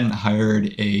if they hadn't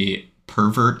hired a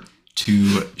pervert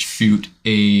to shoot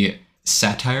a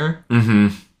satire,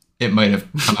 it might have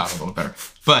come out a little better.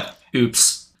 But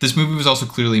oops. This movie was also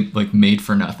clearly like made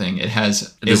for nothing. It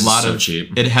has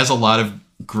a lot of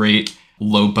great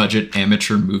low budget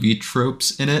amateur movie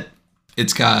tropes in it.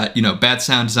 It's got, bad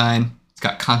sound design. It's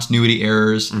got continuity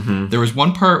errors. There was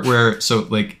one part where,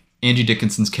 Angie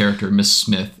Dickinson's character, Miss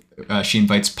Smith, she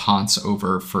invites Ponce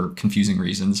over for confusing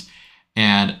reasons.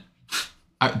 And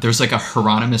there's like a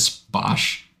Hieronymus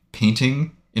Bosch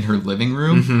painting in her living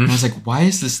room. And I was like, why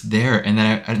is this there? And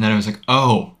then I was like,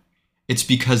 oh, it's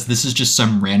because this is just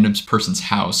some random person's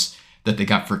house that they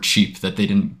got for cheap, that they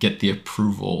didn't get the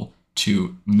approval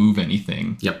to move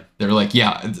anything. Yep. They were like,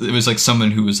 yeah, it was like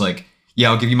someone who was like, yeah,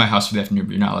 I'll give you my house for that, and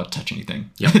you're not allowed to touch anything.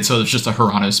 Yep. So there's just a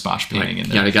Hieronymus Bosch painting in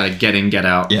there. Yeah, you gotta get in, get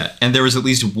out. Yeah, and there was at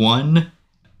least one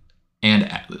and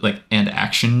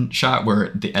action shot where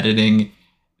the editing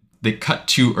they cut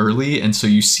too early, and so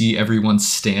you see everyone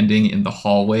standing in the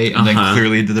hallway, and then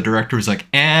clearly the director was like,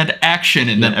 and action,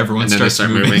 and then everyone starts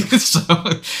moving. So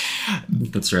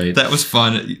that's right. That was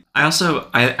fun. I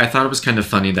thought it was kind of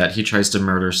funny that he tries to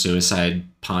murder-suicide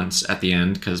Ponce at the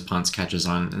end, because Ponce catches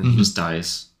on and he just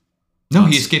dies. No,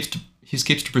 Ponce. He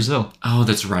escapes to Brazil. Oh,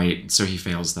 that's right. So he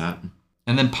fails that.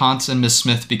 And then Ponce and Miss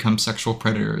Smith become sexual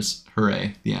predators.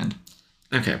 Hooray, the end.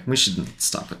 Okay, we should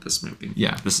stop with this movie.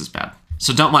 Yeah. This is bad.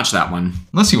 So don't watch that one.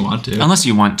 Unless you want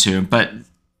to. But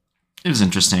it was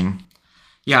interesting.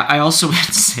 Yeah, I also would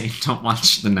say don't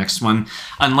watch the next one.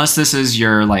 Unless this is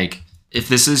your, if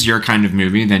this is your kind of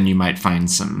movie, then you might find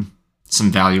some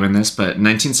value in this. But in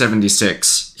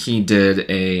 1976, he did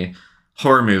a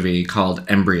horror movie called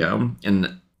Embryo.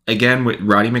 And again,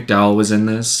 Roddy McDowall was in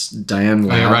this. Diane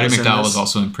Ladd Roddy McDowall was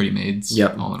also in Pretty Maids.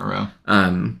 Yep. All in a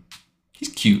row. He's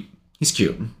cute. He's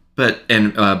cute.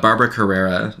 And Barbara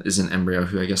Carrera is an Embryo,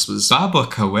 who I guess was... Barbara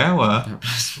Carrera?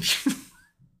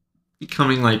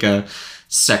 becoming like a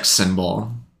sex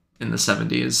symbol in the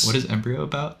 70s. What is Embryo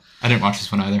about? I didn't watch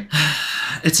this one either.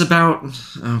 It's about...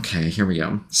 Okay, here we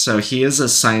go. So he is a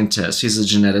scientist. He's a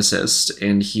geneticist.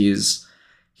 And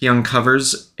he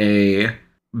uncovers a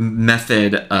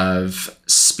method of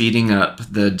speeding up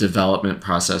the development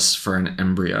process for an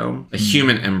embryo. A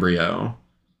human embryo.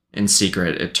 In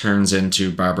secret, it turns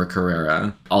into Barbara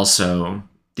Carrera. Also,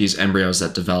 these embryos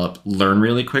that develop learn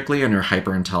really quickly and are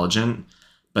hyper intelligent,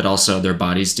 but also their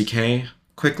bodies decay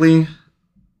quickly.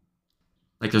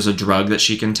 Like there's a drug that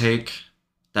she can take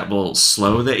that will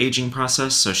slow the aging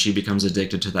process, so she becomes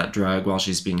addicted to that drug while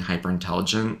she's being hyper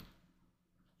intelligent.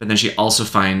 But then she also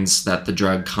finds that the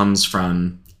drug comes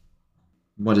from,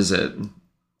 what is it?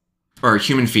 Or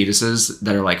human fetuses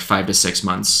that are like 5 to 6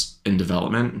 months in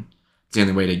development. It's the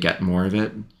only way to get more of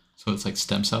it. So it's like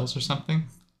stem cells or something?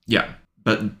 Yeah,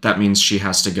 but that means she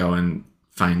has to go and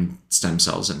find stem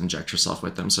cells and inject herself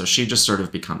with them. So she just sort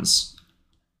of becomes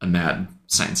a mad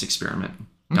science experiment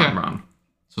gone wrong.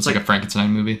 So it's like a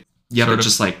Frankenstein movie? Yeah, but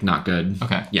just like not good.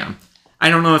 Okay. Yeah. I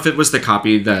don't know if it was the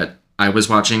copy that I was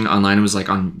watching online. It was like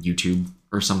on YouTube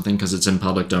or something because it's in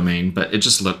public domain, but it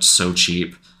just looked so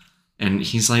cheap. And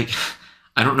he's like...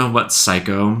 I don't know what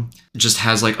psycho just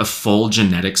has like a full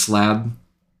genetics lab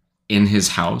in his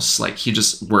house. Like he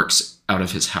just works out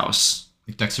of his house.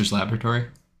 Like Dexter's Laboratory?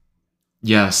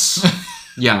 Yes.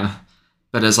 Yeah.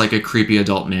 But as like a creepy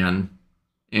adult man.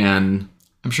 And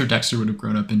I'm sure Dexter would have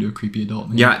grown up into a creepy adult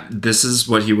man. Yeah, this is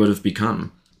what he would have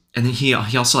become. And then he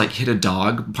also like hit a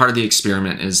dog. Part of the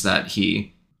experiment is that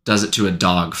he does it to a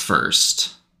dog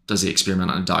first. Does the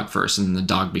experiment on a dog first, and the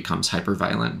dog becomes hyper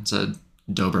violent. It's a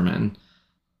Doberman.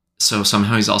 So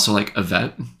somehow he's also like a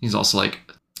vet. He's also like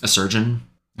a surgeon.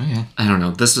 Oh yeah. I don't know.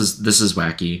 This is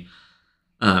wacky.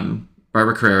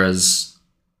 Barbara Carrera's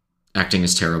acting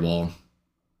is terrible.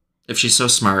 If she's so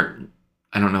smart,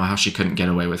 I don't know how she couldn't get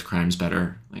away with crimes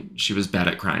better. Like she was bad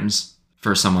at crimes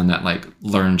for someone that like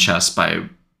learned chess by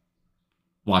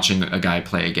watching a guy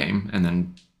play a game and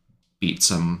then beat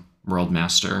some world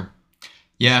master.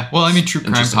 Yeah. Well, I mean, true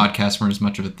crime podcasts weren't as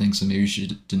much of a thing, so maybe she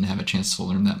didn't have a chance to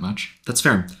learn that much. That's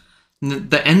fair.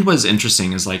 The end was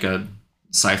interesting as like a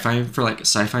sci-fi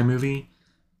movie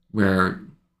where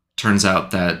turns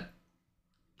out that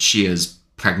she is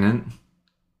pregnant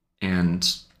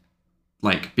and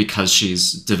like because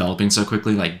she's developing so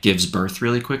quickly, like gives birth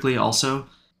really quickly also.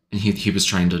 And he was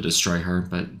trying to destroy her,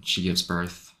 but she gives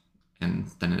birth and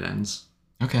then it ends.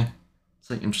 Okay. It's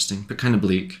like interesting, but kind of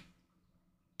bleak.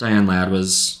 Diane Ladd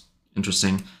was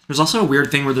interesting. There's also a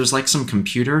weird thing where there's like some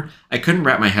computer. I couldn't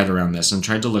wrap my head around this and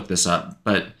tried to look this up,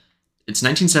 but it's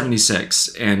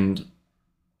 1976 and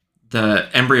the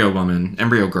embryo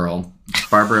girl,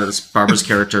 Barbara's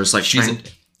character is like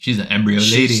she's an embryo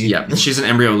lady. Yeah, she's an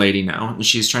embryo lady now, and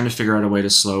she's trying to figure out a way to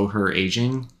slow her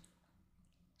aging.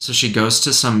 So she goes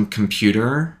to some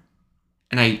computer,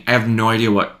 and I have no idea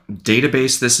what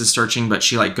database this is searching, but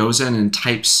she like goes in and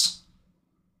types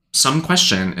some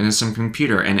question in some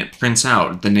computer, and it prints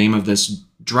out the name of this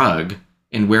drug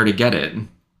and where to get it,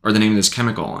 or the name of this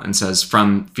chemical, and says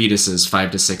from fetuses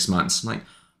 5 to 6 months. I'm like,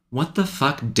 what the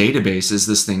fuck database is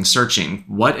this thing searching?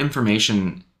 What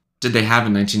information did they have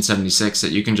in 1976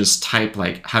 that you can just type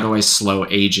like, how do I slow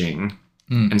aging?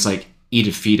 And it's like, eat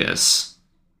a fetus.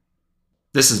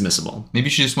 This is missable. Maybe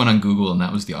she just went on Google and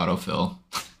that was the autofill.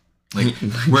 Like,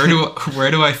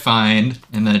 where do I find?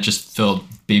 And then it just filled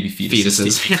baby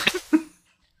fetuses.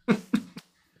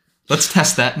 Let's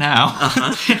test that now.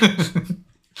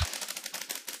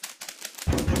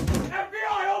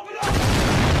 FBI, open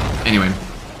up! Anyway,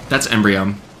 that's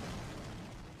Embryo.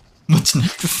 What's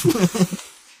next?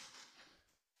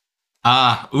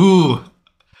 Ooh.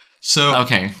 So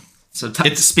Okay. So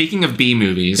speaking of B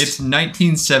movies. it's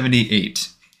 1978.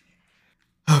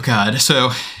 Oh, God.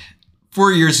 So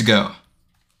 4 years ago,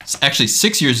 actually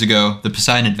 6 years ago, The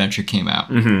Poseidon Adventure came out.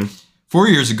 Mm-hmm. 4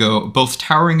 years ago, both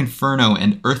Towering Inferno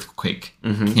and Earthquake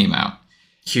came out.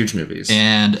 Huge movies.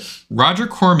 And Roger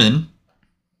Corman,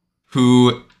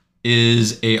 who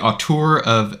is a auteur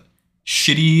of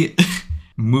shitty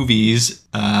movies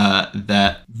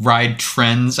that ride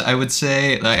trends, I would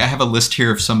say. Like, I have a list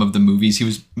here of some of the movies he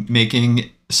was making.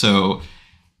 So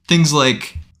things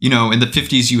like, you know, in the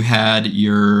 50s you had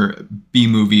your B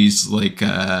movies like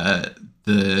the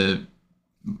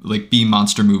B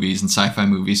monster movies and sci-fi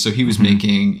movies. So he was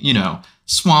making, you know,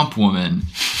 Swamp Woman,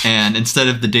 and instead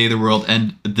of The Day the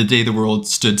World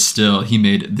Stood Still, he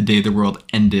made The Day the World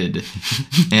Ended.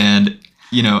 And,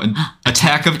 you know,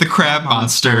 Attack of the Crab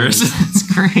Monsters. It's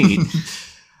great.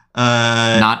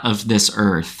 Not of this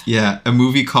earth. Yeah, a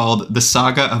movie called The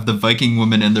Saga of the Viking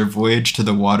Woman and Their Voyage to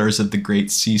the Waters of the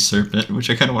Great Sea Serpent, which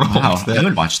I kind of want to watch that. I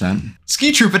would watch that.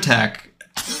 Ski Troop Attack.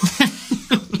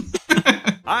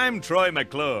 I'm Troy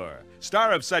McClure,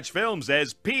 star of such films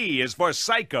as P is for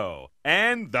Psycho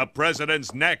and The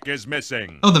President's Neck is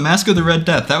Missing. Oh, The Mask of the Red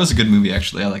Death. That was a good movie,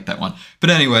 actually. I like that one. But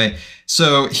anyway,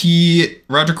 so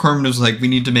Roger Corman was like, we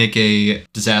need to make a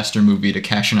disaster movie to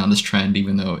cash in on this trend,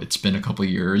 even though it's been a couple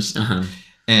of years. Uh-huh.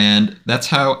 And that's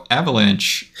how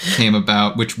Avalanche came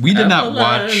about, which we did not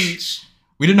watch.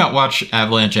 We did not watch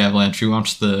Avalanche. We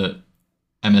watched the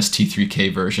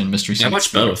MST3K version, Mystery Science. I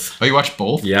watched both. Oh, you watched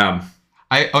both? Yeah.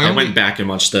 I went back and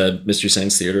watched the Mystery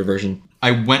Science Theater version.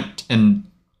 I went and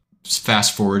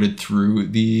fast forwarded through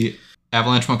the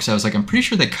Avalanche one because I was like, I'm pretty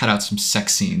sure they cut out some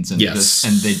sex scenes in this,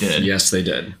 and they did. Yes, they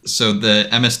did. So the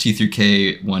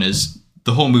MST3K one is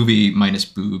the whole movie minus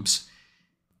boobs.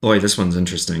 Boy, this one's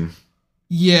interesting.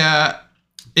 Yeah,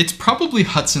 it's probably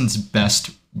Hudson's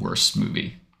worst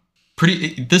movie.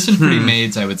 This and Pretty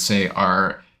Maids, I would say,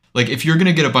 are like, if you're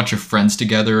gonna get a bunch of friends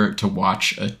together to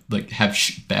watch have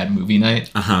bad movie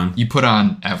night, you put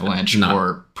on Avalanche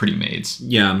or Pretty Maids.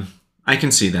 Yeah, I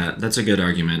can see that. That's a good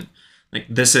argument. Like,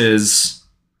 this is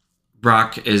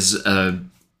Rock is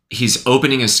he's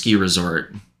opening a ski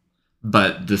resort,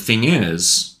 but the thing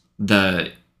is,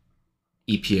 the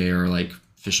EPA or like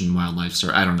Fish and Wildlife,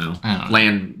 or I don't know,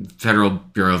 Federal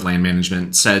Bureau of Land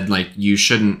Management said like, you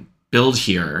shouldn't build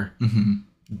here.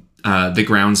 The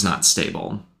ground's not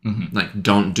stable. Like,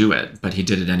 don't do it. But he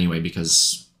did it anyway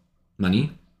because money,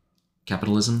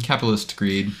 capitalism, capitalist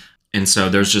greed. And so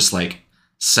there's just like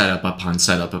setup upon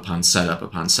setup upon setup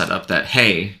upon setup that,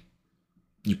 hey,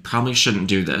 you probably shouldn't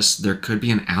do this. There could be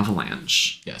an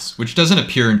avalanche. Yes, which doesn't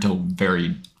appear until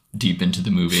very deep into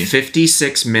the movie.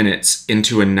 56 minutes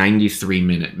into a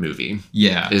 93-minute movie.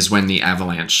 Yeah. Is when the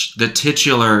avalanche, the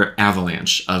titular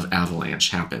avalanche of Avalanche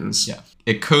happens. Yeah.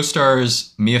 It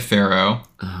co-stars Mia Farrow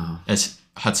as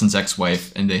Hudson's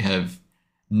ex-wife, and they have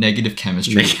negative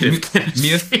chemistry.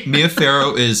 Mia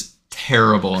Farrow is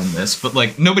terrible in this, but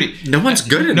like no one's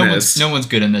good in this. No one's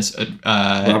good in this.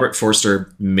 Robert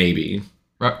Forster, maybe.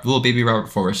 Little baby Robert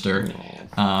Forster.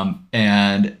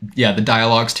 And yeah, the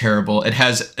dialogue's terrible. It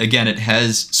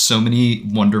has so many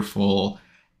wonderful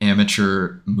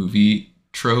amateur movie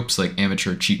tropes, like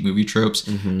amateur cheap movie tropes.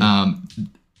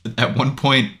 At one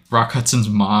point, Rock Hudson's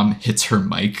mom hits her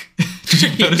mic. Did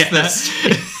you notice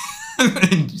that?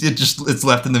 It's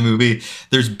left in the movie.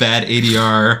 There's bad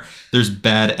ADR. There's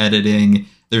bad editing.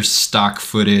 There's stock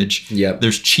footage. Yep.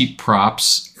 There's cheap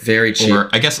props. Very cheap. Or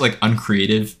I guess like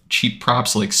uncreative cheap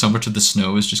props. Like so much of the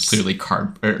snow is just clearly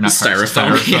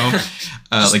styrofoam.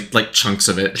 Yeah. like chunks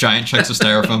of it. Giant chunks of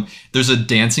styrofoam. There's a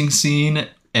dancing scene,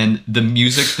 and the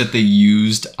music that they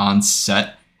used on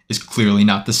set is clearly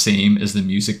not the same as the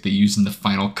music they used in the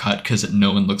final cut because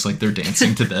no one looks like they're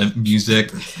dancing to the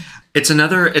music. It's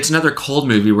another cold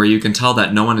movie where you can tell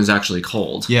that no one is actually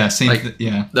cold. Yeah, same. Like,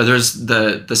 there's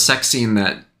the sex scene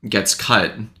that gets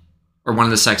cut, or one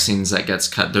of the sex scenes that gets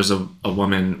cut. There's a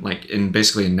woman like in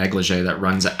basically a negligee that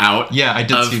runs out. Yeah, I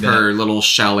did see that. Of her little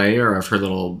chalet or of her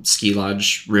little ski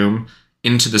lodge room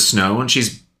into the snow, and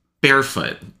she's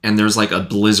barefoot, and there's like a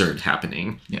blizzard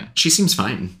happening. Yeah, she seems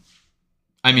fine.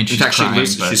 I mean, she's crying.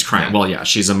 She's crying. Yeah. Well, yeah,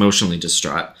 she's emotionally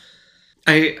distraught.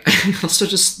 I also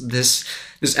just this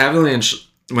avalanche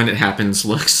when it happens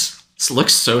looks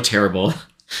so terrible.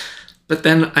 But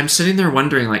then I'm sitting there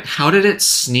wondering, like, how did it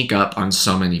sneak up on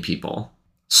so many people?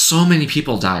 So many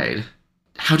people died.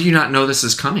 How do you not know this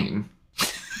is coming?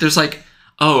 There's like,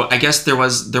 oh, I guess there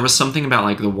was something about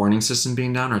like the warning system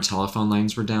being down or telephone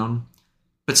lines were down.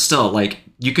 But still, like,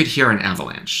 you could hear an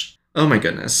avalanche. Oh my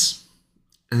goodness.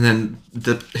 And then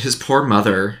his poor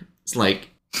mother It's like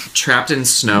trapped in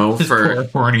snow His for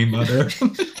poor horny mother.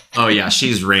 oh yeah,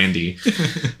 she's Randy.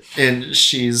 And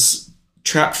she's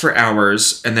trapped for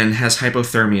hours and then has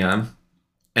hypothermia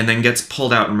and then gets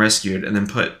pulled out and rescued and then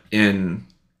put in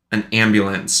an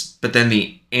ambulance. But then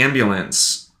the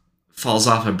ambulance falls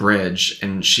off a bridge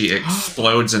and she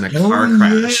explodes in a car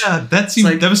crash. Yeah,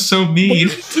 that was so mean.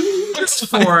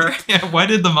 For Yeah, why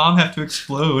did the mom have to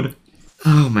explode?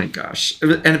 oh my gosh.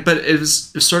 But it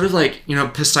was sort of like,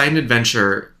 Poseidon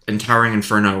Adventure and Towering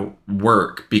Inferno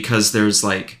work because there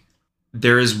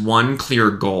is one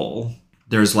clear goal.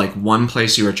 There's like one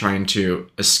place you are trying to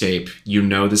escape.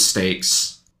 The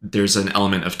stakes. There's an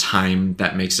element of time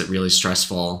that makes it really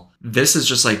stressful. This is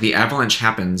just like the avalanche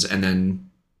happens and then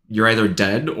you're either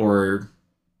dead or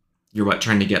you're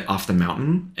trying to get off the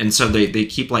mountain. And so they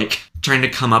keep like trying to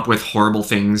come up with horrible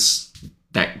things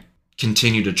that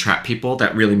continue to trap people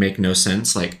that really make no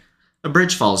sense. Like a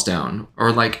bridge falls down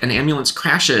or like an ambulance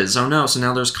crashes. Oh no. So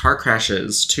now there's car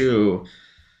crashes too.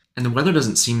 And the weather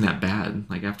doesn't seem that bad.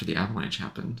 Like after the avalanche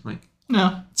happened, like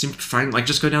No. it seemed fine. Like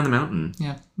just go down the mountain.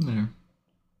 Yeah. Whatever.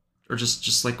 Or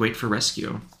just like wait for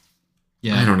rescue.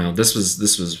 Yeah. I don't know. This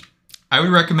was I would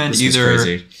recommend This was either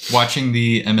crazy. watching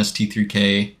the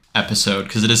MST3K episode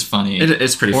because it is funny,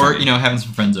 it's pretty or funny. having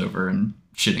some friends over and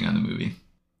shitting on the movie.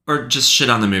 Or just shit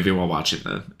on the movie while watching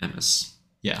the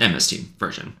Yeah. MST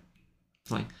version.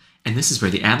 It's like, and this is where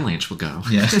the avalanche will go.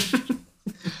 Yeah.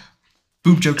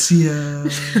 Boob jokes. See ya.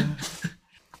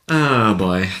 Oh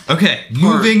boy. Okay,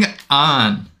 moving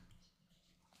on.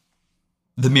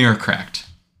 The Mirror Cracked.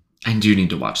 I do need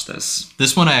to watch this.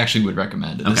 This one I actually would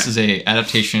recommend. This Okay. is a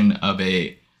adaptation of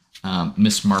a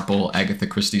Miss Marple Agatha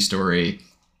Christie story,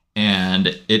 and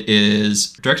it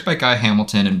is directed by Guy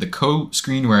Hamilton, and the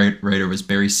co-screenwriter was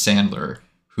Barry Sandler,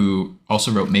 who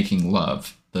also wrote Making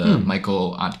Love, the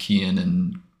Michael Ontkean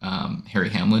and Harry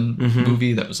Hamlin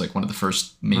movie that was like one of the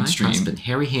first mainstream. My husband,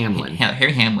 Harry Hamlin.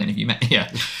 Harry Hamlin, if you met,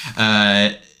 yeah.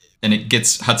 And it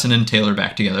gets Hudson and Taylor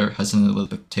back together. Hudson and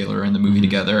Elizabeth Taylor in the movie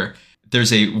together.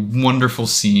 There's a wonderful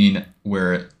scene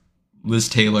where Liz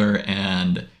Taylor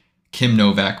and Kim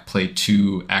Novak play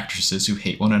two actresses who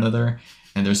hate one another.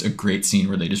 And there's a great scene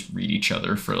where they just read each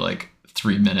other for like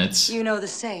 3 minutes. You know the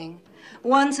saying,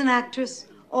 once an actress,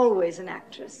 always an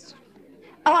actress.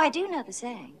 Oh, I do know the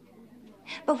saying.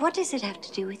 But what does it have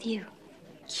to do with you?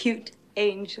 Cute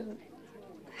angel.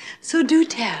 So do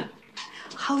tell,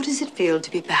 how does it feel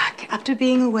to be back after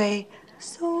being away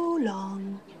so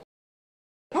long?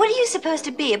 What are you supposed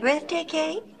to be, a birthday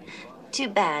cake? Too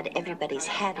bad everybody's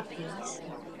had a piece.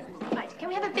 Right, can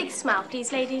we have a big smile,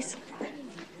 please, ladies?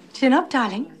 Chin up,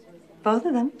 darling. Both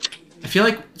of them. I feel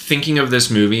like thinking of this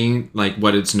movie, like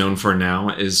what it's known for now,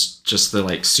 is just the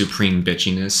like supreme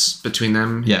bitchiness between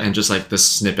them. Yeah. And just like the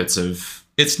snippets of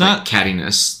It's like, not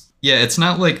cattiness. Yeah, it's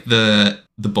not like the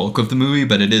bulk of the movie,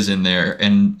 but it is in there,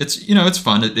 and it's it's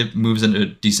fun. It moves at a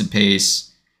decent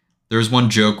pace. There was one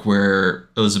joke where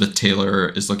Elizabeth Taylor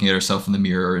is looking at herself in the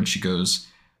mirror, and she goes,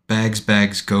 "Bags,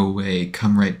 bags, go away.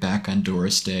 Come right back on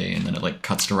Doris Day." And then it like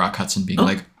cuts to Rock Hudson being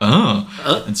like,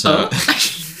 and so,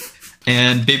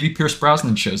 and Baby Pierce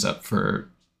Brosnan shows up for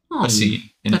a scene.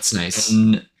 That's nice.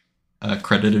 In a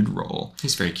credited role.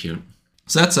 He's very cute.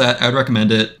 So that's that. I'd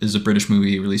recommend it. It's a British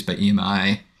movie released by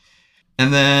EMI.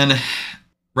 And then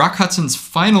Rock Hudson's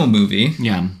final movie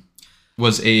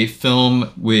was a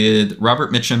film with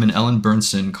Robert Mitchum and Ellen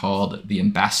Bernstein called The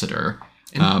Ambassador.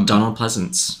 And Donald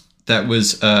Pleasance. That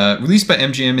was released by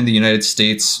MGM in the United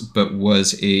States, but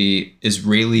was a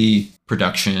Israeli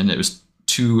production. It was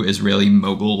two Israeli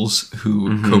moguls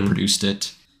who co-produced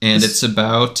it. And it's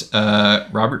about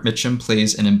Robert Mitchum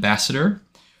plays an ambassador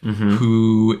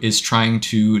who is trying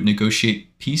to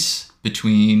negotiate peace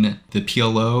between the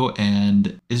PLO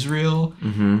and Israel.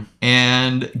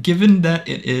 And given that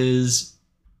it is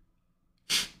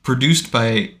produced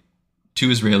by two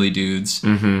Israeli dudes,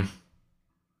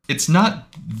 it's not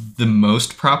the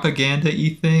most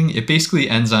propaganda-y thing. It basically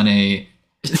ends on a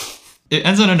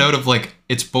note of like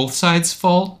it's both sides'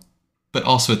 fault, but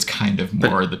also it's kind of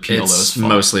more the PLO's It's fault.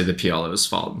 mostly the PLO's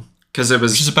fault. Because it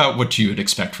was Which is about what you would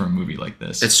expect from a movie like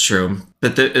this. It's true.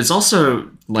 But it's also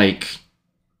like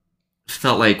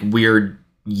felt like weird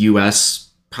US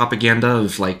propaganda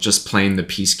of like just playing the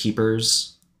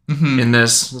peacekeepers in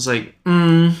this. It was like,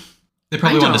 they probably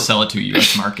I wanted to don't- sell it to a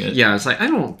US market. yeah, it's like, I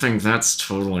don't think that's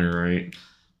totally right.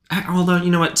 Although, you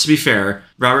know what, to be fair,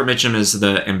 Robert Mitchum is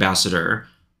the ambassador,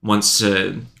 wants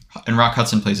to... And Rock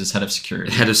Hudson plays his head of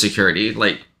security. Head of security.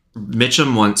 Like,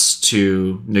 Mitchum wants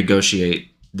to negotiate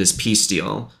this peace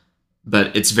deal,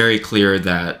 but it's very clear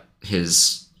that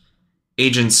his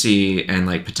agency and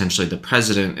like potentially the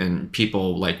president and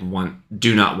people like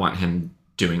do not want him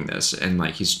doing this, and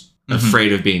like he's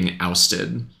afraid of being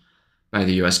ousted by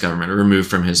the US government or removed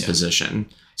from his position.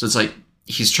 So it's like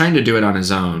he's trying to do it on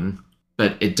his own,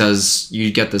 but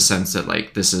you get the sense that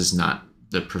like this is not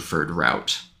the preferred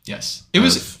route. Yes.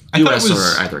 US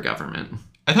or either government.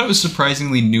 I thought it was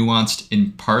surprisingly nuanced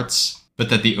in parts, but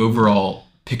that the overall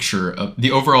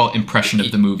impression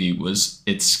of the movie was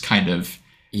it's kind of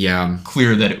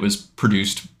clear that it was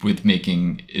produced with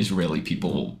making Israeli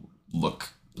people look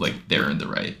like they're in the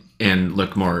right. And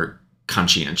look more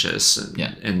conscientious.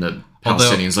 And the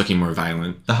Palestinians looking more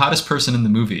violent. The hottest person in the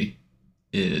movie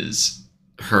is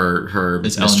her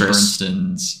is mistress.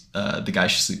 Ellen Bernstein's, the guy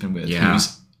she's sleeping with,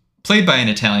 who's played by an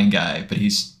Italian guy, but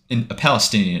he's a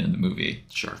Palestinian in the movie.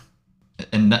 Sure.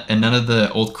 And none of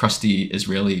the old crusty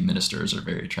Israeli ministers are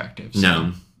very attractive. So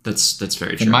no, that's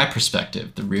very true. From my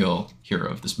perspective, the real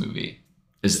hero of this movie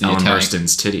is Ellen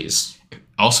Burstyn's titties.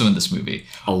 Also in this movie.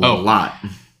 A lot.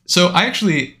 So I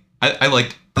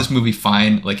liked this movie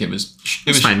fine. Like it was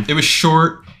fine. It was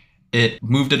short. It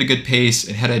moved at a good pace.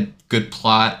 It had a good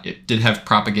plot. It did have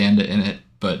propaganda in it,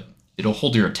 but it'll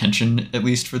hold your attention at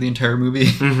least for the entire movie,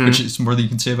 which is more than you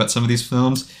can say about some of these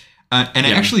films. I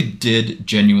actually did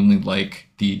genuinely like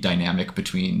the dynamic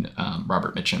between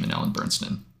Robert Mitchum and Ellen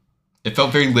Bernstein. It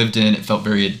felt very lived in. It felt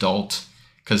very adult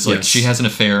because she has an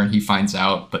affair and he finds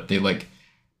out, but they like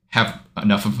have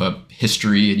enough of a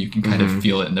history and you can kind of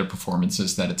feel it in their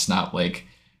performances that it's not like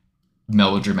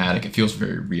melodramatic. It feels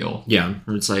very real. Yeah,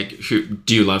 or it's like,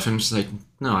 do you love him? She's like,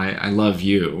 no, I love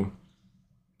you,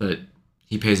 but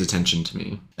he pays attention to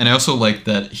me. And I also like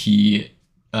that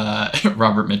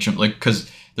Robert Mitchum, like,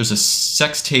 because there's a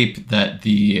sex tape that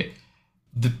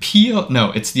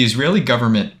it's the Israeli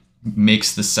government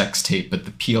makes the sex tape, but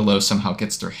the PLO somehow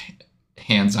gets their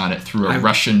hands on it through a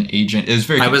Russian agent. It was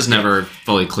very. I was never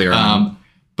fully clear on.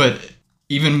 But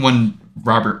even when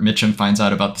Robert Mitchum finds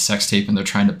out about the sex tape and they're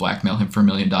trying to blackmail him for $1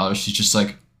 million, he's just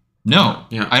like, no,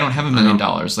 I don't have $1 million.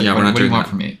 Like, what do you want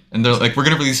from me? And they're like, we're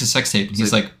going to release a sex tape. And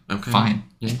he's like, okay, fine.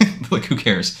 Yeah. Like, who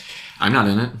cares? I'm not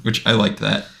in it. Which I liked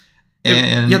that.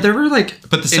 And there were like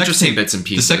but the interesting sex tape, bits and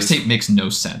pieces. The sex tape makes no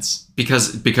sense.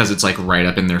 Because it's like right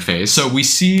up in their face. So we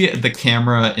see the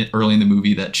camera early in the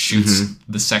movie that shoots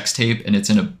the sex tape and it's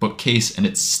in a bookcase and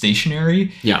it's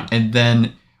stationary. Yeah. And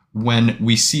then when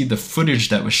we see the footage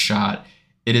that was shot,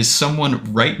 it is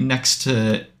someone right next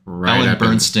to Ellen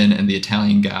Bernstein and the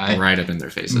Italian guy. Right up in their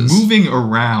faces. Moving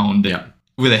around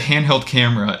with a handheld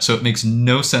camera. So it makes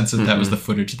no sense that was the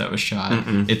footage that was shot.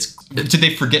 Did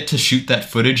they forget to shoot that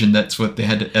footage? And that's what they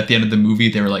had to, at the end of the movie,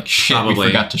 they were like, shit, we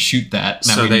forgot to shoot that.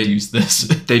 Now we need to use this.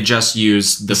 They just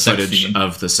used the footage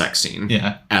of the sex scene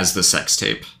as the sex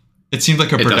tape. It seemed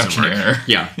like a production error.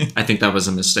 Yeah, I think that was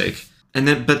a mistake.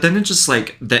 But then it just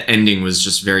like, the ending was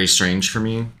just very strange for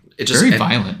me. It just very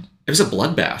violent. It was a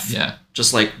bloodbath. Yeah.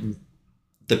 Just like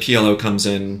the PLO comes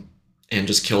in and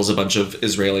just kills a bunch of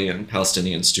Israeli and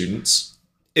Palestinian students.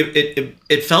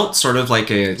 It felt sort of like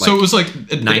so it was like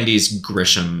 90s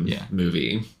Grisham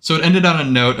movie. So it ended on a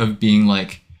note of being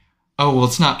like, oh, well,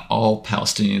 it's not all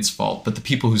Palestinians' fault, but the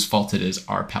people whose fault it is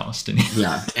are Palestinians.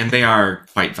 Yeah, and they are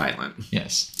quite violent.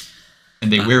 Yes.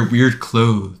 And they wear weird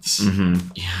clothes.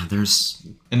 Yeah, there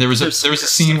was a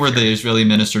scene where the Israeli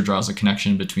minister draws a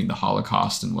connection between the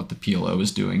Holocaust and what the PLO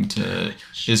is doing to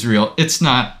Israel. It's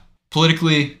not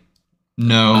politically,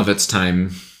 no. Of its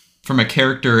time. From a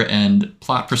character and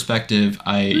plot perspective,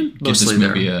 I give this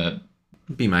movie a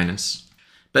B-.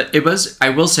 But it was, I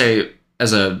will say,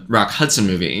 as a Rock Hudson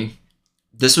movie,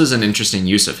 this was an interesting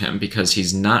use of him because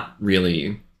he's not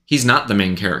the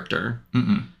main character.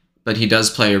 But he does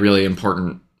play a really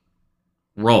important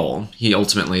role. He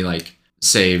ultimately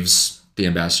saves the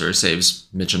ambassador, saves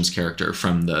Mitchum's character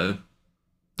from the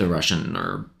Russian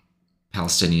or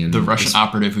Palestinian. The Russian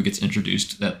operative who gets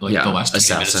introduced the last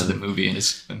 2 minutes of the movie and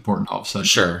is important all of a sudden.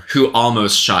 Sure. Who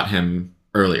almost shot him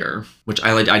earlier, which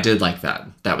I did like that.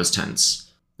 That was tense.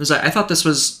 I thought this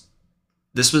was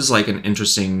like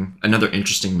another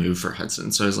interesting move for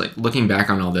Hudson. So I was like looking back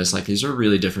on all this, these are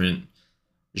really different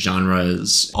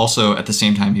genres. Also, at the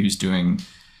same time, he was doing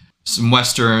some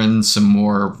westerns, some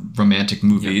more romantic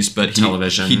movies, but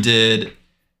television. He did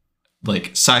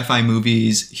sci-fi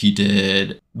movies. He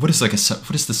did what is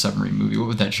the submarine movie? What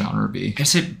would that genre be? I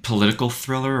say political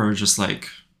thriller or just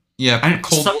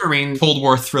submarine Cold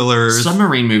War thrillers.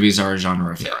 Submarine movies are a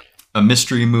genre of a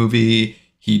mystery movie.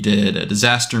 He did a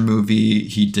disaster movie.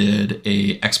 He did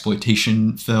a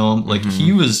exploitation film.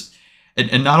 He was.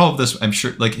 And not all of this, I'm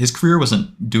sure, his career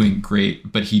wasn't doing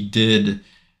great, but he did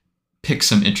picked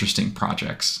some interesting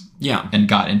projects. Yeah. And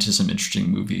got into some interesting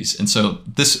movies. And so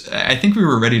I think we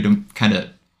were ready to kind of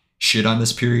shit on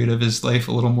this period of his life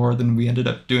a little more than we ended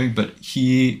up doing, but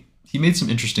he made some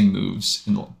interesting moves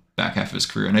in the back half of his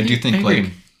career. And I do think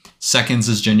like Seconds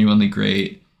is genuinely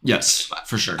great. Yes,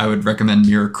 for sure. I would recommend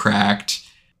Mirror Cracked.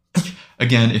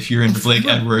 Again, if you're in Blake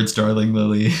Edwards' Darling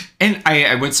Lilli. And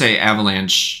I would say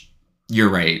Avalanche, you're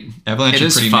right. Avalanche it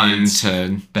is pretty fun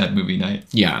to bad movie night.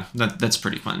 Yeah, that's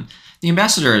pretty fun. The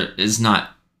Ambassador is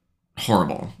not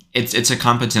horrible. It's a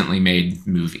competently made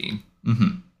movie.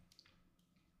 Mm-hmm.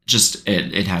 Just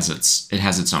it has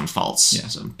its own faults. Yeah.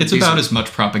 So it's about as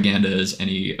much propaganda as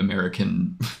any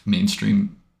American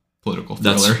mainstream political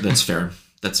thriller. That's fair.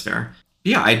 That's fair.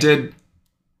 Yeah, I did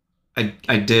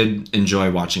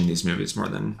enjoy watching these movies more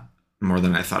than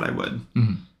I thought I would.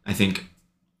 Mm-hmm. I think,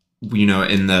 you know,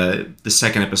 in the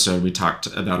second episode, we talked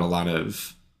about a lot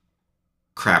of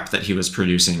crap that he was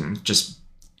producing, just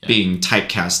being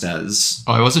typecast as...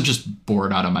 Oh, I wasn't just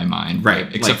bored out of my mind.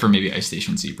 Right. Except for maybe Ice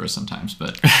Station Zebra sometimes,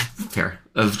 but... Fair.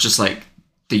 Of just like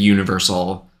the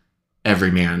universal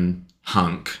everyman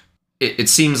hunk. It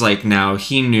seems like now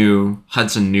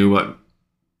Hudson knew what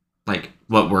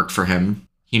worked for him.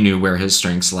 He knew where his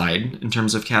strengths lied in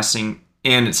terms of casting.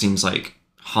 And it seems like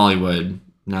Hollywood,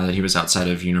 now that he was outside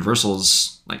of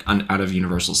Universal's, out of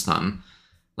Universal's thumb,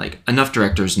 like enough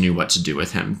directors knew what to do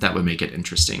with him that would make it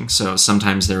interesting. So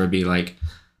sometimes there would be like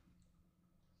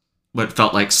what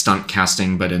felt like stunt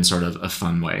casting, but in sort of a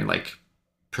fun way, like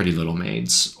Pretty Little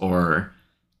Maids, or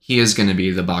he is going to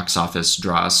be the box office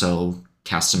draw, so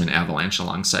cast him in Avalanche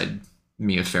alongside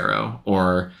Mia Farrow,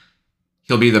 or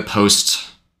he'll be the post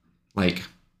like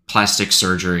plastic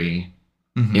surgery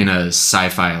in a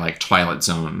sci-fi like Twilight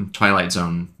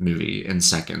Zone movie in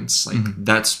Seconds. Like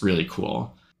that's really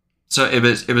cool. So it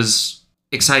was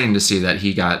exciting to see that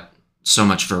he got so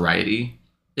much variety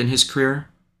in his career,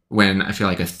 when I feel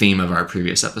like a theme of our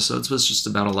previous episodes was just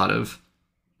about a lot of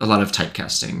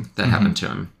typecasting that happened to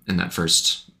him in that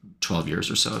first 12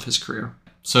 years or so of his career.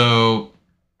 So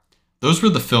those were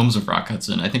the films of Rock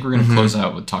Hudson. I think we're going to close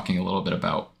out with talking a little bit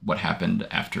about what happened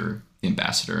after The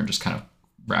Ambassador and just kind of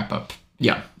wrap up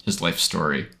his life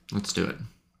story. Let's do it.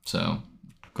 So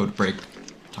go to break,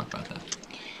 talk about that.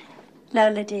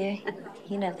 Lola, dear,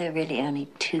 you know there are really only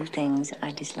two things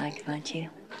I dislike about you.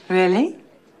 Really?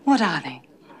 What are they?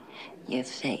 Your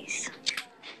face.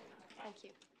 Thank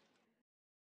you.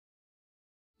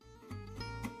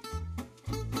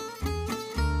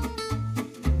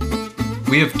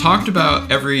 We have talked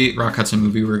about every Rock Hudson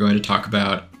movie we're going to talk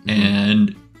about,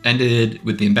 and ended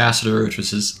with The Ambassador, which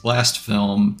was his last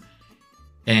film.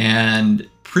 And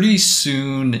pretty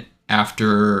soon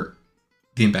after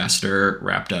The Ambassador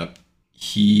wrapped up,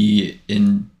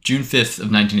 in June 5th of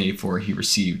 1984, he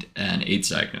received an AIDS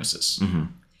diagnosis.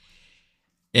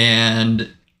 And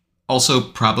also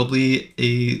probably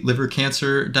a liver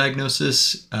cancer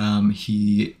diagnosis.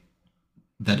 That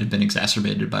had been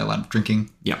exacerbated by a lot of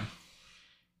drinking. Yeah.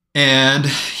 And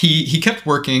he kept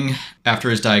working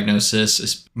after his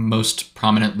diagnosis. Most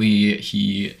prominently,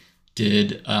 he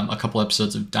did a couple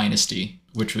episodes of Dynasty,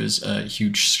 which was a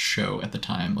huge show at the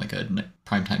time, like a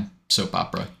primetime soap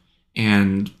opera.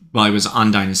 And while he was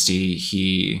on Dynasty,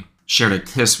 he shared a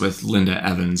kiss with Linda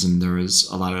Evans, and there was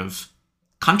a lot of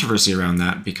controversy around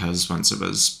that because once it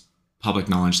was public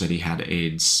knowledge that he had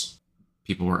AIDS,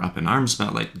 people were up in arms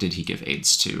about, like, did he give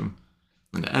AIDS to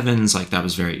Linda Evans? Like, that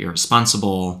was very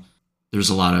irresponsible. There's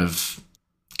a lot of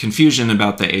confusion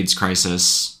about the AIDS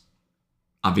crisis,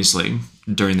 obviously,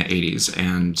 during the 80s,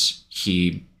 and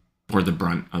he bore the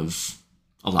brunt of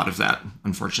a lot of that,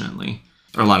 unfortunately.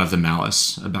 Or a lot of the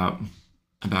malice about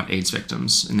AIDS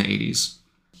victims in the 80s.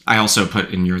 I also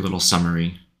put in your little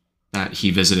summary that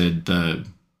he visited the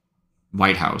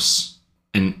White House,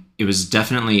 and it was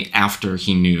definitely after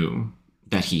he knew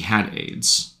that he had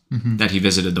AIDS that he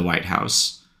visited the White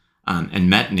House and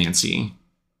met Nancy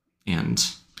and,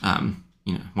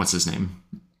 what's his name?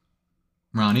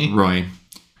 Ronald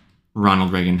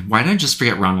Reagan. Why did I just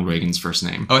forget Ronald Reagan's first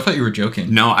name? Oh, I thought you were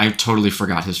joking. No, I totally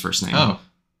forgot his first name. Oh.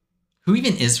 Who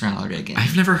even is Ronald Reagan?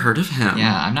 I've never heard of him.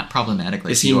 Yeah, I'm not problematic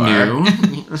like is he you new?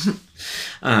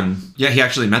 are. He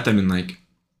actually met them and like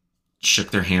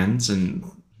shook their hands and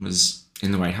was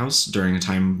in the White House during a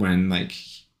time when like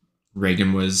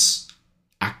Reagan was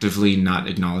actively not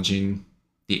acknowledging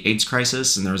the AIDS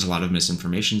crisis, and there was a lot of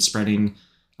misinformation spreading,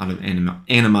 a lot of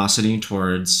animosity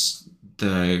towards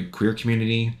the queer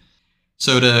community.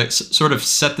 So to sort of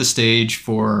set the stage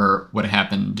for what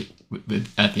happened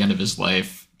at the end of his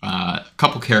life, a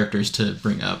couple characters to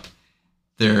bring up.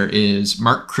 There is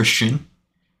Mark Christian,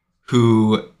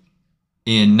 who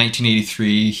In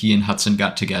 1983, he and Hudson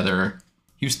got together.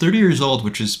 He was 30 years old,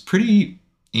 which is pretty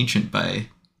ancient by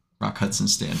Rock Hudson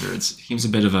standards. He was a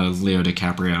bit of a Leo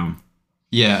DiCaprio.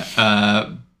 Yeah,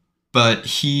 but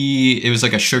it was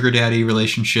like a sugar daddy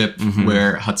relationship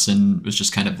where Hudson was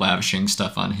just kind of lavishing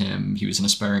stuff on him. He was an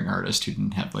aspiring artist who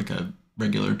didn't have like a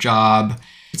regular job.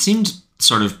 It seemed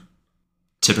sort of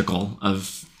typical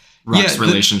of Rock's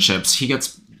relationships.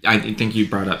 I think you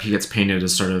brought up, he gets painted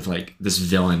as sort of like this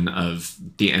villain of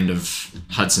the end of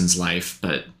Hudson's life,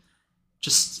 but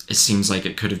just it seems like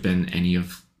it could have been any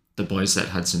of the boys that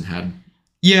Hudson had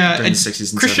during the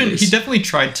 60s and Christian, 70s. he definitely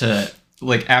tried to,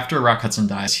 like, after Rock Hudson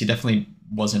dies, he definitely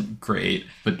wasn't great,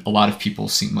 but a lot of people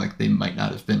seem like they might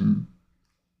not have been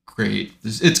great.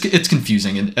 It's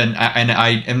confusing, and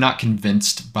I am not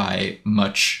convinced by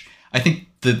much. I think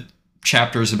the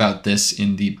chapters about this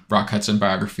in the Rock Hudson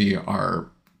biography are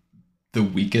the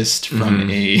weakest from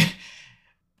a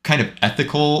kind of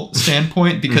ethical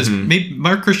standpoint, because maybe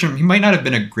Mark Christian, he might not have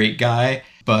been a great guy,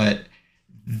 but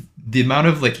the amount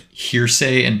of like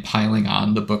hearsay and piling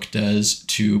on the book does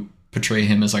to portray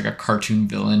him as like a cartoon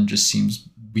villain just seems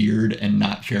weird and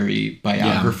not very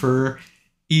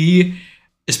biographer-y.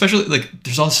 Especially like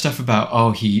there's all this stuff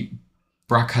about,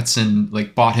 Rock Hudson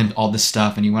like bought him all this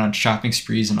stuff and he went on shopping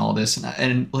sprees and all this,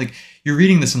 and like you're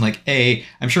reading this and like,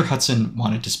 I'm sure Hudson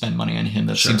wanted to spend money on him.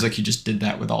 That seems like he just did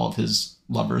that with all of his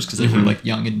lovers because they were like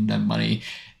young and didn't have money.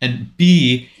 And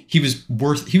B, he was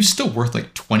still worth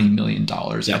like $20 million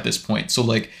at this point. So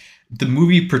like the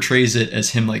movie portrays it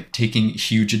as him like taking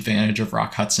huge advantage of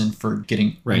Rock Hudson for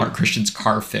getting Mark Christian's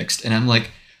car fixed. And I'm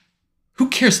like, who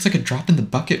cares? It's like a drop in the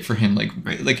bucket for him.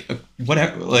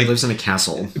 Whatever. Like, he lives in a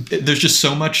castle. There's just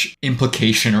so much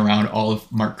implication around all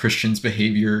of Mark Christian's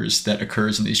behaviors that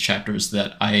occurs in these chapters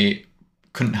that I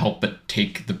couldn't help but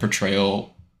take the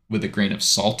portrayal with a grain of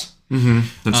salt.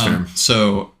 That's fair.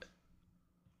 So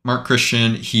Mark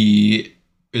Christian, he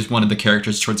is one of the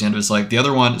characters towards the end of his life. The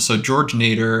other one, so George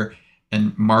Nader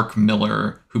and Mark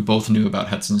Miller, who both knew about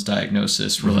Hudson's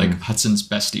diagnosis, were like Hudson's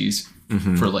besties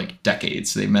for like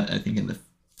decades. They met, I think, in the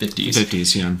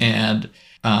 50s. Yeah. And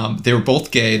they were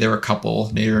both gay. They were a couple,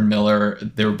 Nader and Miller.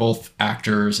 They were both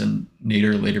actors, and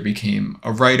Nader later became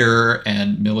a writer,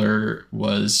 and Miller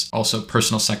was also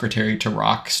personal secretary to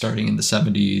Rock starting in the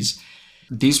 70s.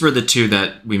 These were the two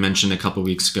that we mentioned a couple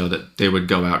weeks ago, that they would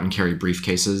go out and carry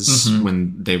briefcases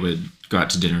when they would go out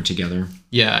to dinner together.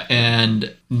 Yeah,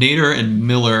 and Nader and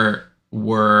Miller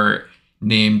were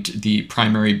named the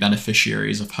primary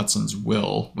beneficiaries of Hudson's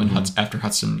will when after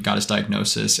Hudson got his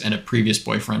diagnosis, and a previous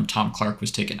boyfriend, Tom Clark,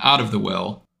 was taken out of the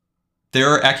will. There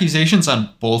are accusations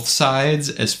on both sides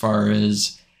as far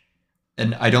as,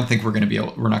 and I don't think we're not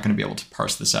going to be able to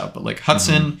parse this out, but like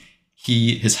Hudson,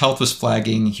 his health was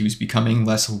flagging, he was becoming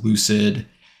less lucid,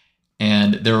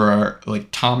 and there are like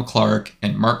Tom Clark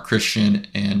and Mark Christian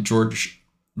and George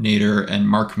Nader and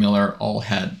Mark Miller all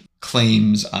had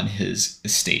claims on his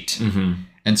estate.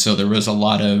 And so there was a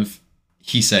lot of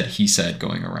he said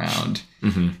going around.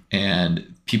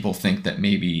 And people think that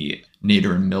maybe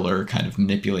Nader and Miller kind of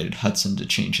manipulated Hudson to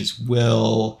change his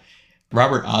will.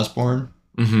 Robert Osborne,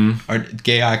 our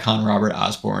gay icon Robert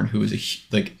Osborne, who is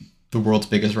like the world's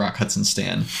biggest Rock Hudson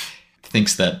stan,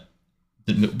 thinks that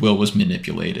the will was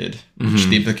manipulated, which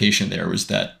the implication there was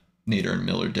that Nader and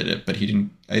Miller did it, but he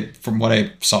didn't. From what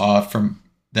I saw from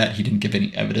that, he didn't give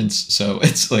any evidence. So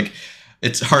it's like,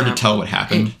 it's hard to tell what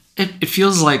happened. It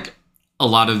feels like a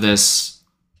lot of this,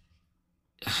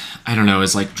 I don't know,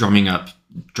 is like drumming up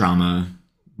drama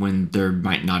when there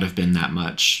might not have been that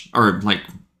much, or like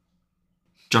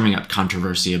drumming up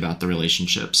controversy about the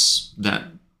relationships that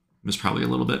was probably a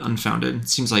little bit unfounded. It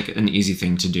seems like an easy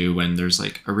thing to do when there's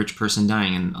like a rich person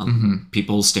dying and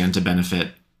people stand to benefit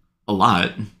a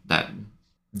lot, that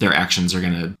their actions are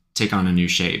going to take on a new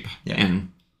shape.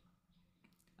 And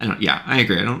I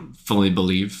agree. I don't fully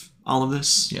believe all of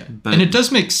this. But and it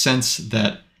does make sense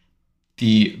that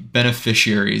the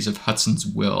beneficiaries of Hudson's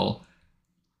will,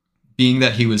 being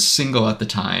that he was single at the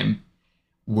time,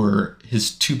 were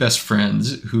his two best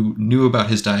friends who knew about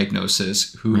his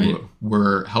diagnosis, who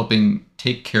were helping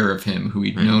take care of him, who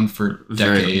he'd known for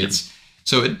decades.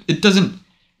 So it doesn't,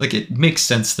 like, it makes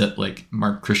sense that like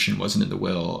Mark Christian wasn't in the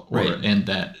will, and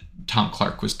that Tom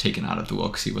Clark was taken out of the will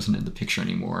because he wasn't in the picture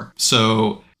anymore.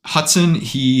 So Hudson,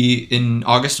 in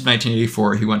August of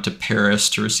 1984, he went to Paris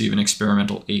to receive an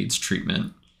experimental AIDS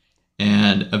treatment,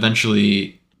 and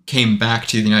eventually came back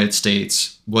to the United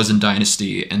States, was in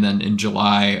Dynasty, and then in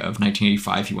July of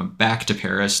 1985, he went back to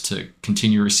Paris to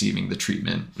continue receiving the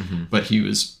treatment, but he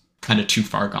was kind of too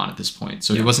far gone at this point.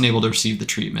 So he wasn't able to receive the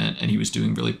treatment, and he was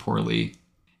doing really poorly.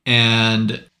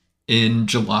 And In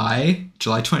July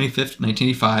 25th,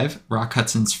 1985, Rock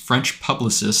Hudson's French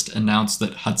publicist announced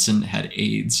that Hudson had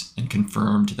AIDS and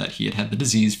confirmed that he had had the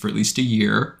disease for at least a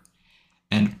year,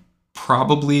 and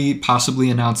possibly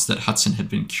announced that Hudson had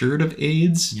been cured of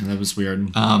AIDS. Yeah, that was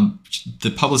weird.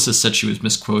 The publicist said she was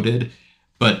misquoted,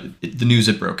 but the news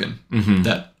had broken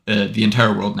that the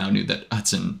entire world now knew that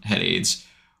Hudson had AIDS,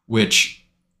 which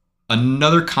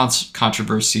another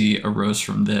controversy arose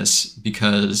from this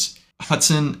because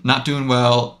Hudson not doing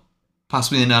well,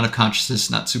 possibly in and out of consciousness,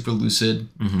 not super lucid.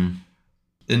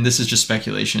 And this is just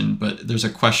speculation, but there's a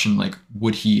question like,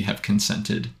 would he have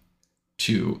consented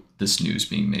to this news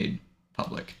being made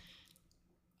public?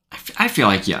 I feel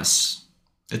like yes.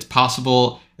 It's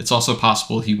possible. It's also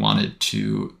possible he wanted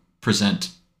to present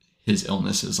his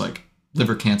illness as like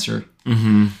liver cancer.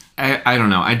 I don't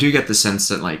know. I do get the sense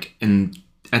that like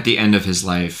at the end of his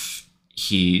life,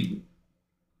 he,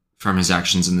 from his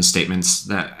actions and the statements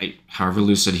that however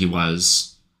lucid he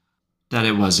was, that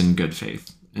it was in good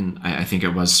faith. And I think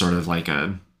it was sort of like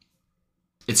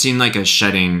it seemed like a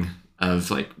shedding of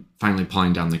like finally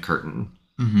pulling down the curtain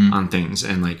on things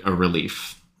and like a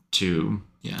relief to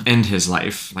end his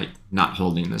life, like not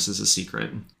holding this as a secret.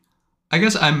 I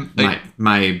guess I'm like,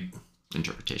 my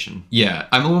interpretation. Yeah,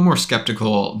 I'm a little more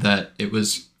skeptical that it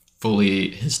was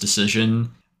fully his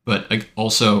decision, but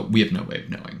also we have no way of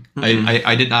knowing.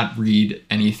 I did not read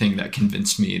anything that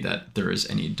convinced me that there is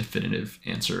any definitive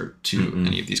answer to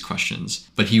any of these questions.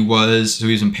 But he was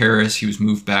in Paris. He was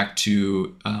moved back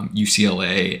to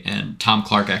UCLA, and Tom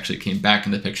Clark actually came back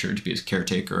in the picture to be his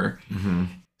caretaker.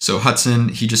 So Hudson,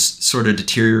 he just sort of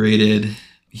deteriorated.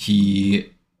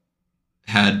 He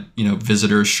had,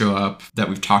 visitors show up that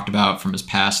we've talked about from his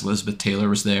past. Elizabeth Taylor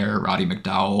was there, Roddy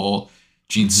McDowell,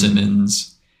 Gene Simmons.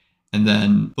 And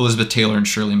then Elizabeth Taylor and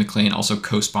Shirley MacLaine also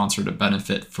co-sponsored a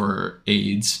benefit for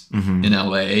AIDS in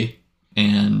LA.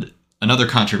 And another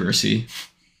controversy,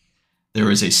 there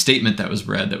was a statement that was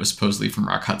read that was supposedly from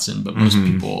Rock Hudson, but most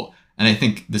people, and I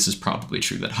think this is probably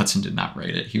true, that Hudson did not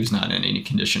write it. He was not in any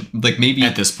condition. Like maybe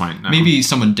at this point, no. Maybe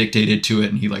someone dictated to it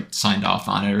and he like signed off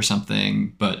on it or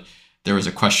something. But there was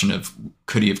a question of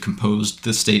could he have composed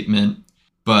the statement?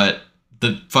 But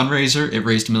the fundraiser, it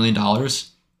raised $1 million.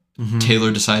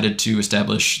 Taylor decided to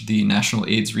establish the National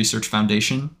AIDS Research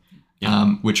Foundation,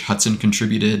 which Hudson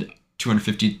contributed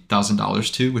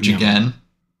 $250,000 to, which again,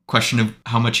 question of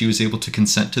how much he was able to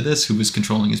consent to this, who was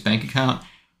controlling his bank account,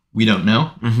 we don't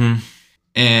know.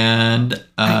 And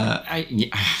I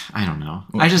don't know.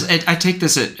 I take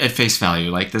this at face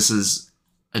value. Like this is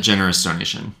a generous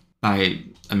donation by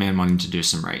a man wanting to do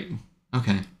some right.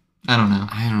 Okay. I don't know.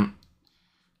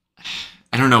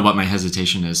 I don't know what my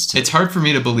hesitation is. It's hard for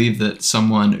me to believe that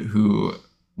someone who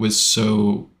was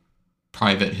so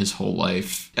private his whole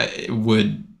life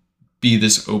would be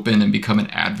this open and become an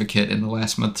advocate in the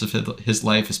last months of his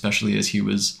life, especially as he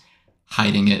was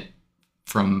hiding it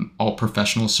from all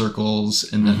professional circles,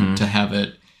 and then to have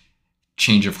it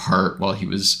change of heart while he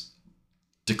was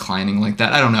declining like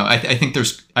that. I don't know.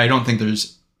 I don't think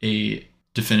there's a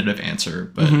definitive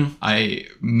answer, but I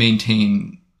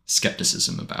maintain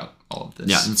skepticism about all of this.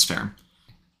 Yeah, that's fair.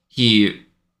 He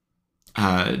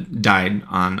died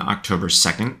on October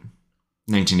 2nd,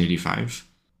 1985.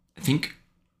 I think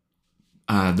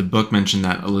the book mentioned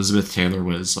that Elizabeth Taylor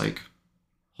was like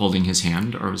holding his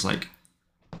hand, or was like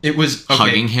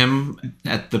hugging him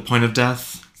at the point of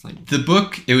death. Like the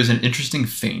book, it was an interesting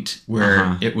feint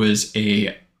where it was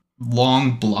a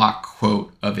long block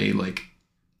quote of a like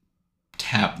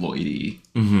tabloidy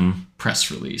press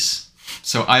release.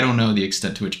 So I don't know the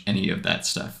extent to which any of that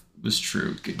stuff was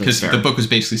true, because the book was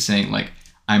basically saying like,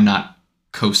 I'm not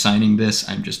co-signing this,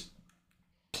 I'm just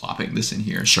plopping this in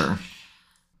here. Sure.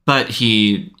 But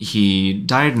he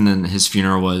died, and then his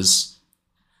funeral was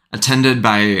attended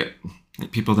by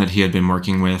people that he had been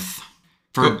working with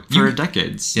for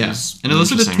decades. Yeah. And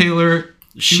Elizabeth Taylor,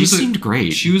 she seemed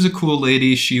great. She was a cool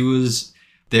lady. She was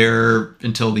there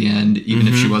until the end, even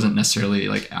if she wasn't necessarily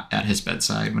like at his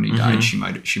bedside when he died. She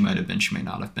might have been, she may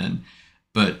not have been,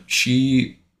 but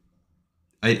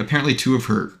apparently 2 of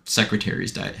her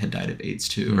secretaries had died of AIDS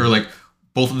too, or like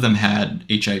both of them had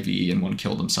HIV, and one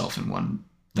killed himself and one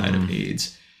died of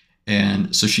AIDS.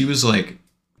 And so she was like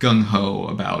gung-ho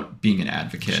about being an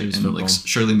advocate, and like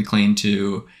Shirley MacLaine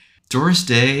too. Doris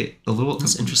Day, a little.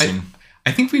 That's interesting.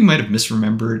 I think we might have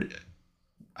misremembered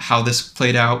how this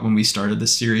played out when we started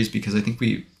this series, because I think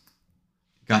we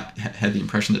had the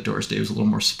impression that Doris Day was a little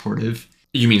more supportive.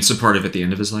 You mean supportive at the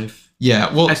end of his life?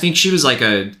 Yeah, well, I think she was like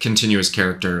a continuous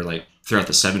character like throughout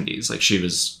the 70s. Like she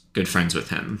was good friends with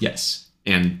him. Yes.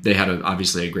 And they had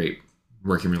obviously a great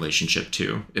working relationship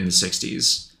too in the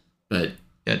 60s. But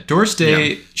yeah, Doris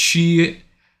Day,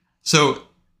 so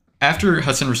after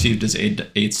Hudson received his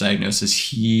AIDS diagnosis,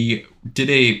 he did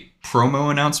a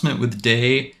promo announcement with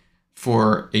Day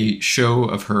for a show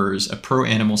of hers, a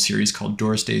pro-animal series called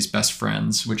Doris Day's Best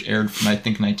Friends, which aired from, I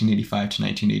think, 1985 to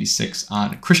 1986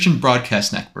 on Christian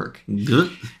Broadcast Network.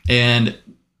 Good. And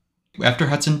after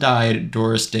Hudson died,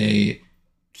 Doris Day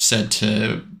said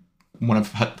to one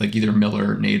of, like, either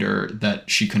Miller or Nader that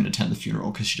she couldn't attend the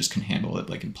funeral because she just couldn't handle it,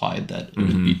 like, implied that it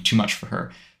would be too much for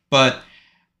her. But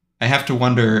I have to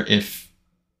wonder if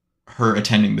her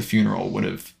attending the funeral would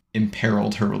have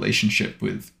imperiled her relationship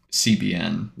with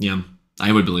CBN. Yeah,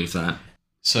 I would believe that.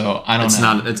 So I don't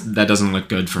know. That doesn't look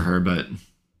good for her, but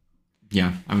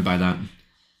yeah, I would buy that.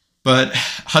 But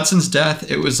Hudson's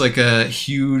death, it was like a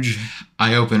huge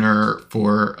eye-opener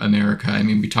for America. I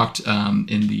mean, we talked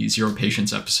in the Zero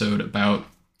Patience episode about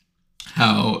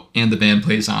how And the Band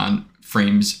Plays On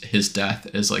frames his death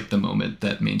as like the moment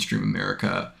that mainstream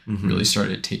America really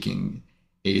started taking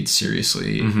AIDS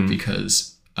seriously,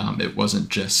 because it wasn't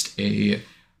just a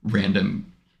random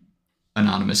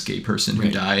anonymous gay person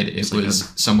who died. It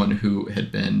was someone who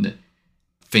had been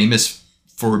famous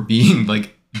for being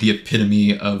like the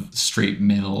epitome of straight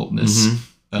maleness,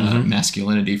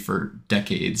 masculinity for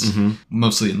decades,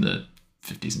 mostly in the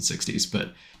 50s and 60s.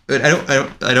 But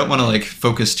I don't want to like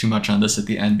focus too much on this at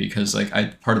the end, because like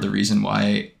part of the reason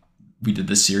why we did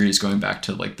this series, going back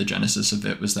to like the genesis of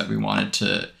it, was that we wanted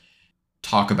to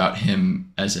talk about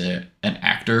him as an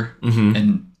actor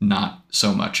and not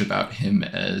so much about him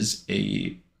as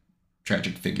a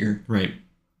tragic figure. Right.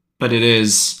 But it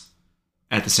is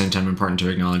at the same time important to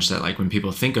acknowledge that like when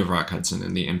people think of Rock Hudson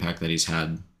and the impact that he's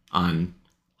had on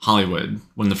Hollywood,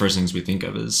 one of the first things we think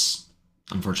of is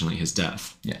unfortunately his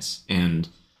death. Yes. And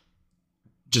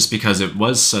just because it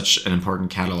was such an important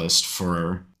catalyst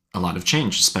for a lot of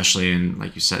change, especially in,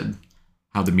 like you said,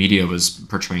 how the media was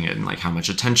portraying it and like how much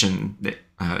attention the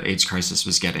AIDS crisis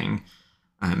was getting.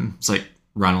 It's like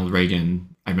Ronald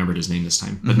Reagan, I remembered his name this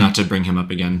time, but not to bring him up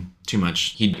again too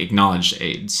much. He acknowledged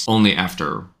AIDS only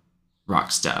after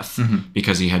Rock's death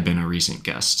because he had been a recent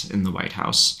guest in the White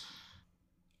House.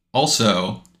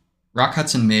 Also, Rock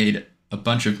Hudson made a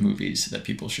bunch of movies that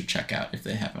people should check out if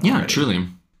they haven't already. Yeah, truly.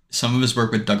 Some of his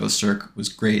work with Douglas Sirk was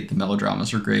great. The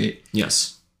melodramas were great.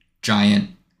 Yes. Giant,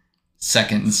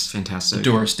 Seconds, fantastic. The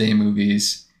Doris Day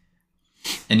movies.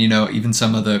 And, you know, even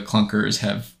some of the clunkers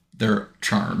have their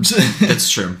charms. That's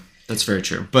true. That's very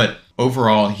true. But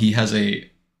overall, he has a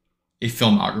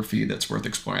filmography that's worth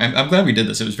exploring. I'm glad we did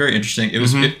this. It was very interesting. It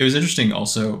was it was interesting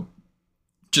also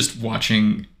just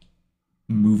watching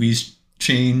movies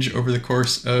change over the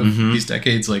course of these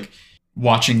decades. Like,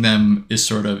 watching them is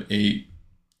sort of a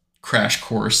crash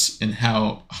course in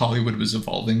how Hollywood was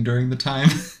evolving during the time.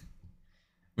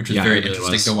 Which was very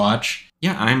interesting to watch.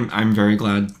 Yeah, I'm very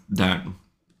glad that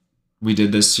we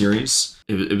did this series.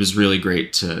 It was really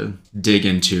great to dig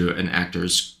into an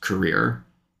actor's career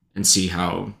and see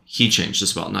how he changed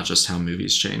as well, not just how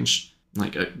movies changed.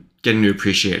 Like getting to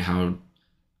appreciate how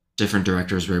different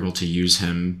directors were able to use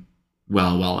him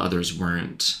well while others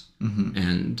weren't,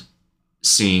 and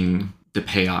seeing the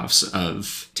payoffs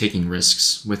of taking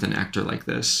risks with an actor like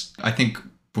this. I think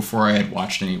before I had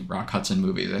watched any Rock Hudson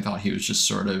movies, I thought he was just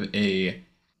sort of a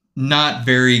not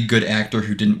very good actor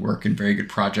who didn't work in very good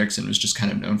projects and was just kind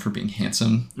of known for being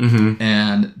handsome.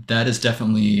 And that is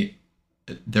definitely,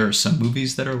 there are some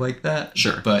movies that are like that.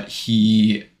 Sure. But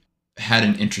he had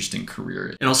an interesting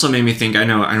career. It also made me think, I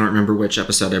don't remember which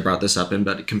episode I brought this up in,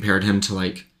 but it compared him to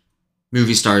like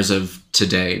movie stars of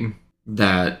today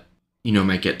that, you know,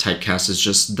 might get typecast as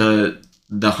just the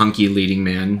hunky leading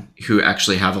man who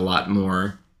actually have a lot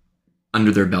more under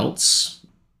their belts. I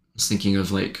was thinking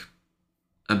of like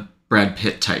a Brad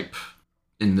Pitt type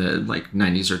in the like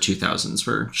 90s or 2000s,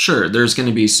 where sure, there's going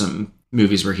to be some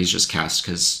movies where he's just cast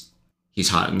because he's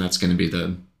hot and that's going to be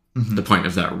the point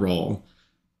of that role.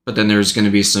 But then there's going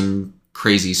to be some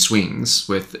crazy swings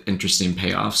with interesting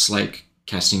payoffs, like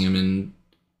casting him in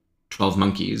 12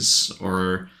 Monkeys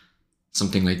or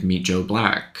something like Meet Joe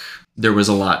Black. There was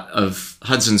a lot of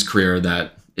Hudson's career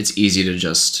that it's easy to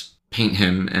just paint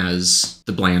him as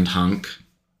the bland hunk,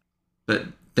 but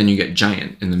then you get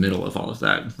Giant in the middle of all of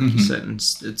that, like you said. And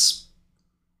it's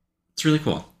really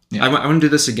cool. Yeah. I want to do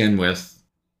this again with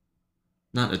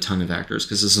not a ton of actors,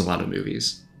 because this is a lot of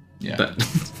movies. Yeah. But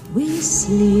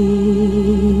Whistling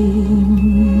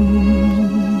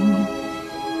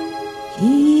here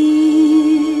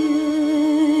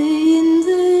in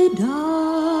the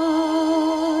dark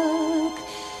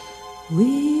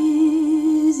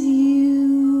with you.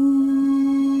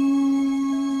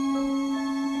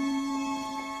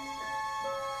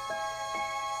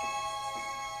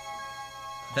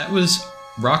 That was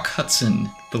Rock Hudson,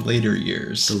 The Later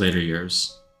Years. The Later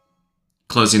Years.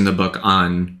 Closing the book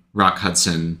on Rock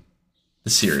Hudson. The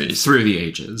series. Through the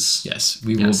ages. Yes,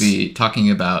 we will be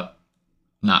talking about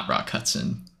not Rock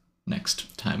Hudson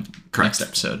next time. Correct. Next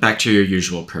episode. Back to your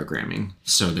usual programming,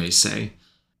 so they say.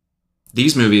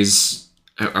 These movies,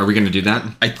 are we going to do that?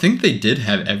 I think they did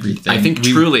have everything. I think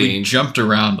truly. We jumped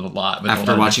around a lot with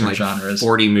after a lot watching of like genres.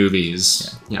 40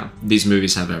 movies. Yeah, these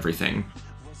movies have everything.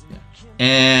 Yeah.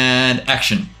 And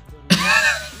action.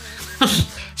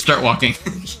 Start walking.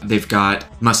 They've got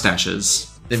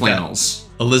mustaches, flannels.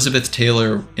 Elizabeth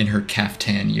Taylor in her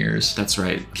caftan years. That's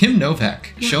right. Kim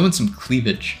Novak showing some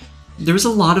cleavage. There was a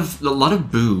lot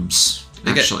of boobs,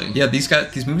 actually.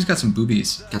 These movies got some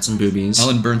boobies. Got some boobies.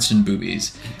 Ellen Bernstein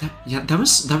boobies.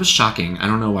 That was shocking. I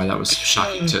don't know why that was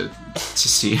shocking to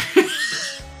see.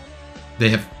 They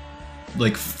have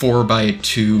like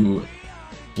 4x2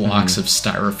 blocks of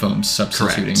styrofoam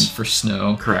substituting for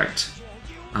snow. Correct.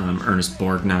 Ernest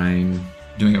Borgnine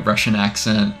doing a Russian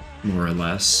accent, more or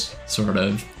less. Sort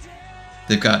of.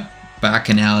 They've got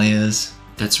bacchanalias.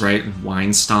 That's right.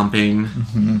 Wine stomping.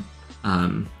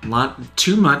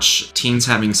 Too much teens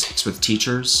having sex with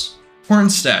teachers. Porn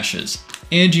stashes.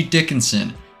 Angie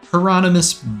Dickinson.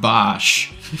 Hieronymus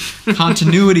Bosch.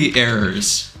 Continuity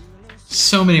errors.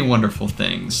 So many wonderful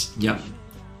things. Yep.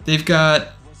 They've got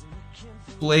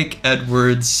Blake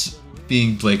Edwards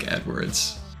being Blake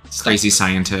Edwards. Crazy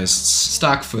scientists.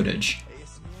 Stock footage.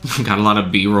 Got a lot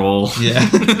of B-roll. Yeah.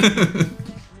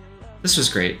 This was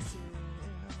great.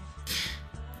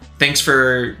 Thanks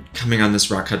for coming on this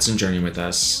Rock Hudson journey with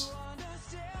us.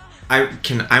 I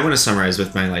want to summarize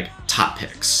with my like top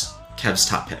picks. Kev's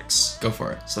top picks. Go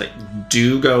for it. It's like,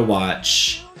 do go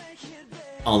watch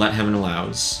All That Heaven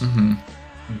Allows.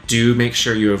 Do make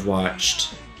sure you have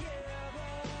watched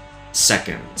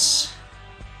Seconds.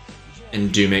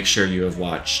 And do make sure you have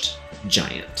watched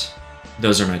Giant.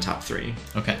 Those are my top 3.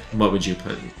 Okay. What would you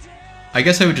put? I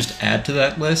guess I would just add to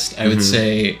that list. I would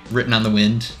say Written on the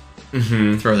Wind.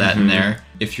 Throw that in there.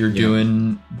 If you're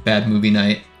doing bad movie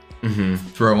night,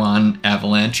 throw on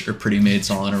Avalanche or Pretty Maids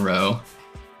All in a Row.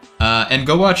 And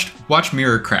go watch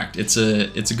Mirror Cracked. It's a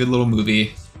good little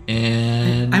movie.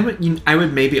 And I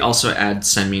would maybe also add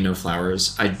Send Me No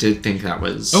Flowers. I did think that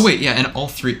was. Oh wait, yeah, and all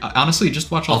 3. Honestly,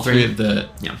 just watch all 3 of the.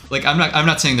 Yeah. Like I'm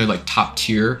not saying they're like top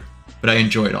tier, but I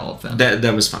enjoyed all of them.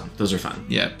 That was fun. Those are fun.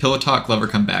 Yeah, Pillow Talk, Lover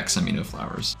Come Back, Send Me No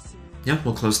Flowers. Yeah,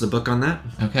 we'll close the book on that.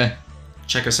 Okay.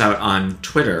 Check us out on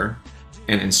Twitter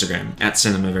and Instagram at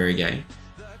CinemaVeryGay.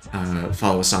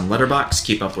 Follow us on Letterboxd.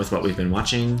 Keep up with what we've been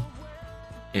watching.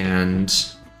 And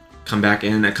come back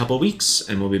in a couple weeks,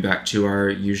 and we'll be back to our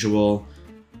usual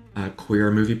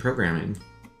queer movie programming.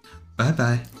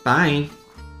 Bye-bye. Bye.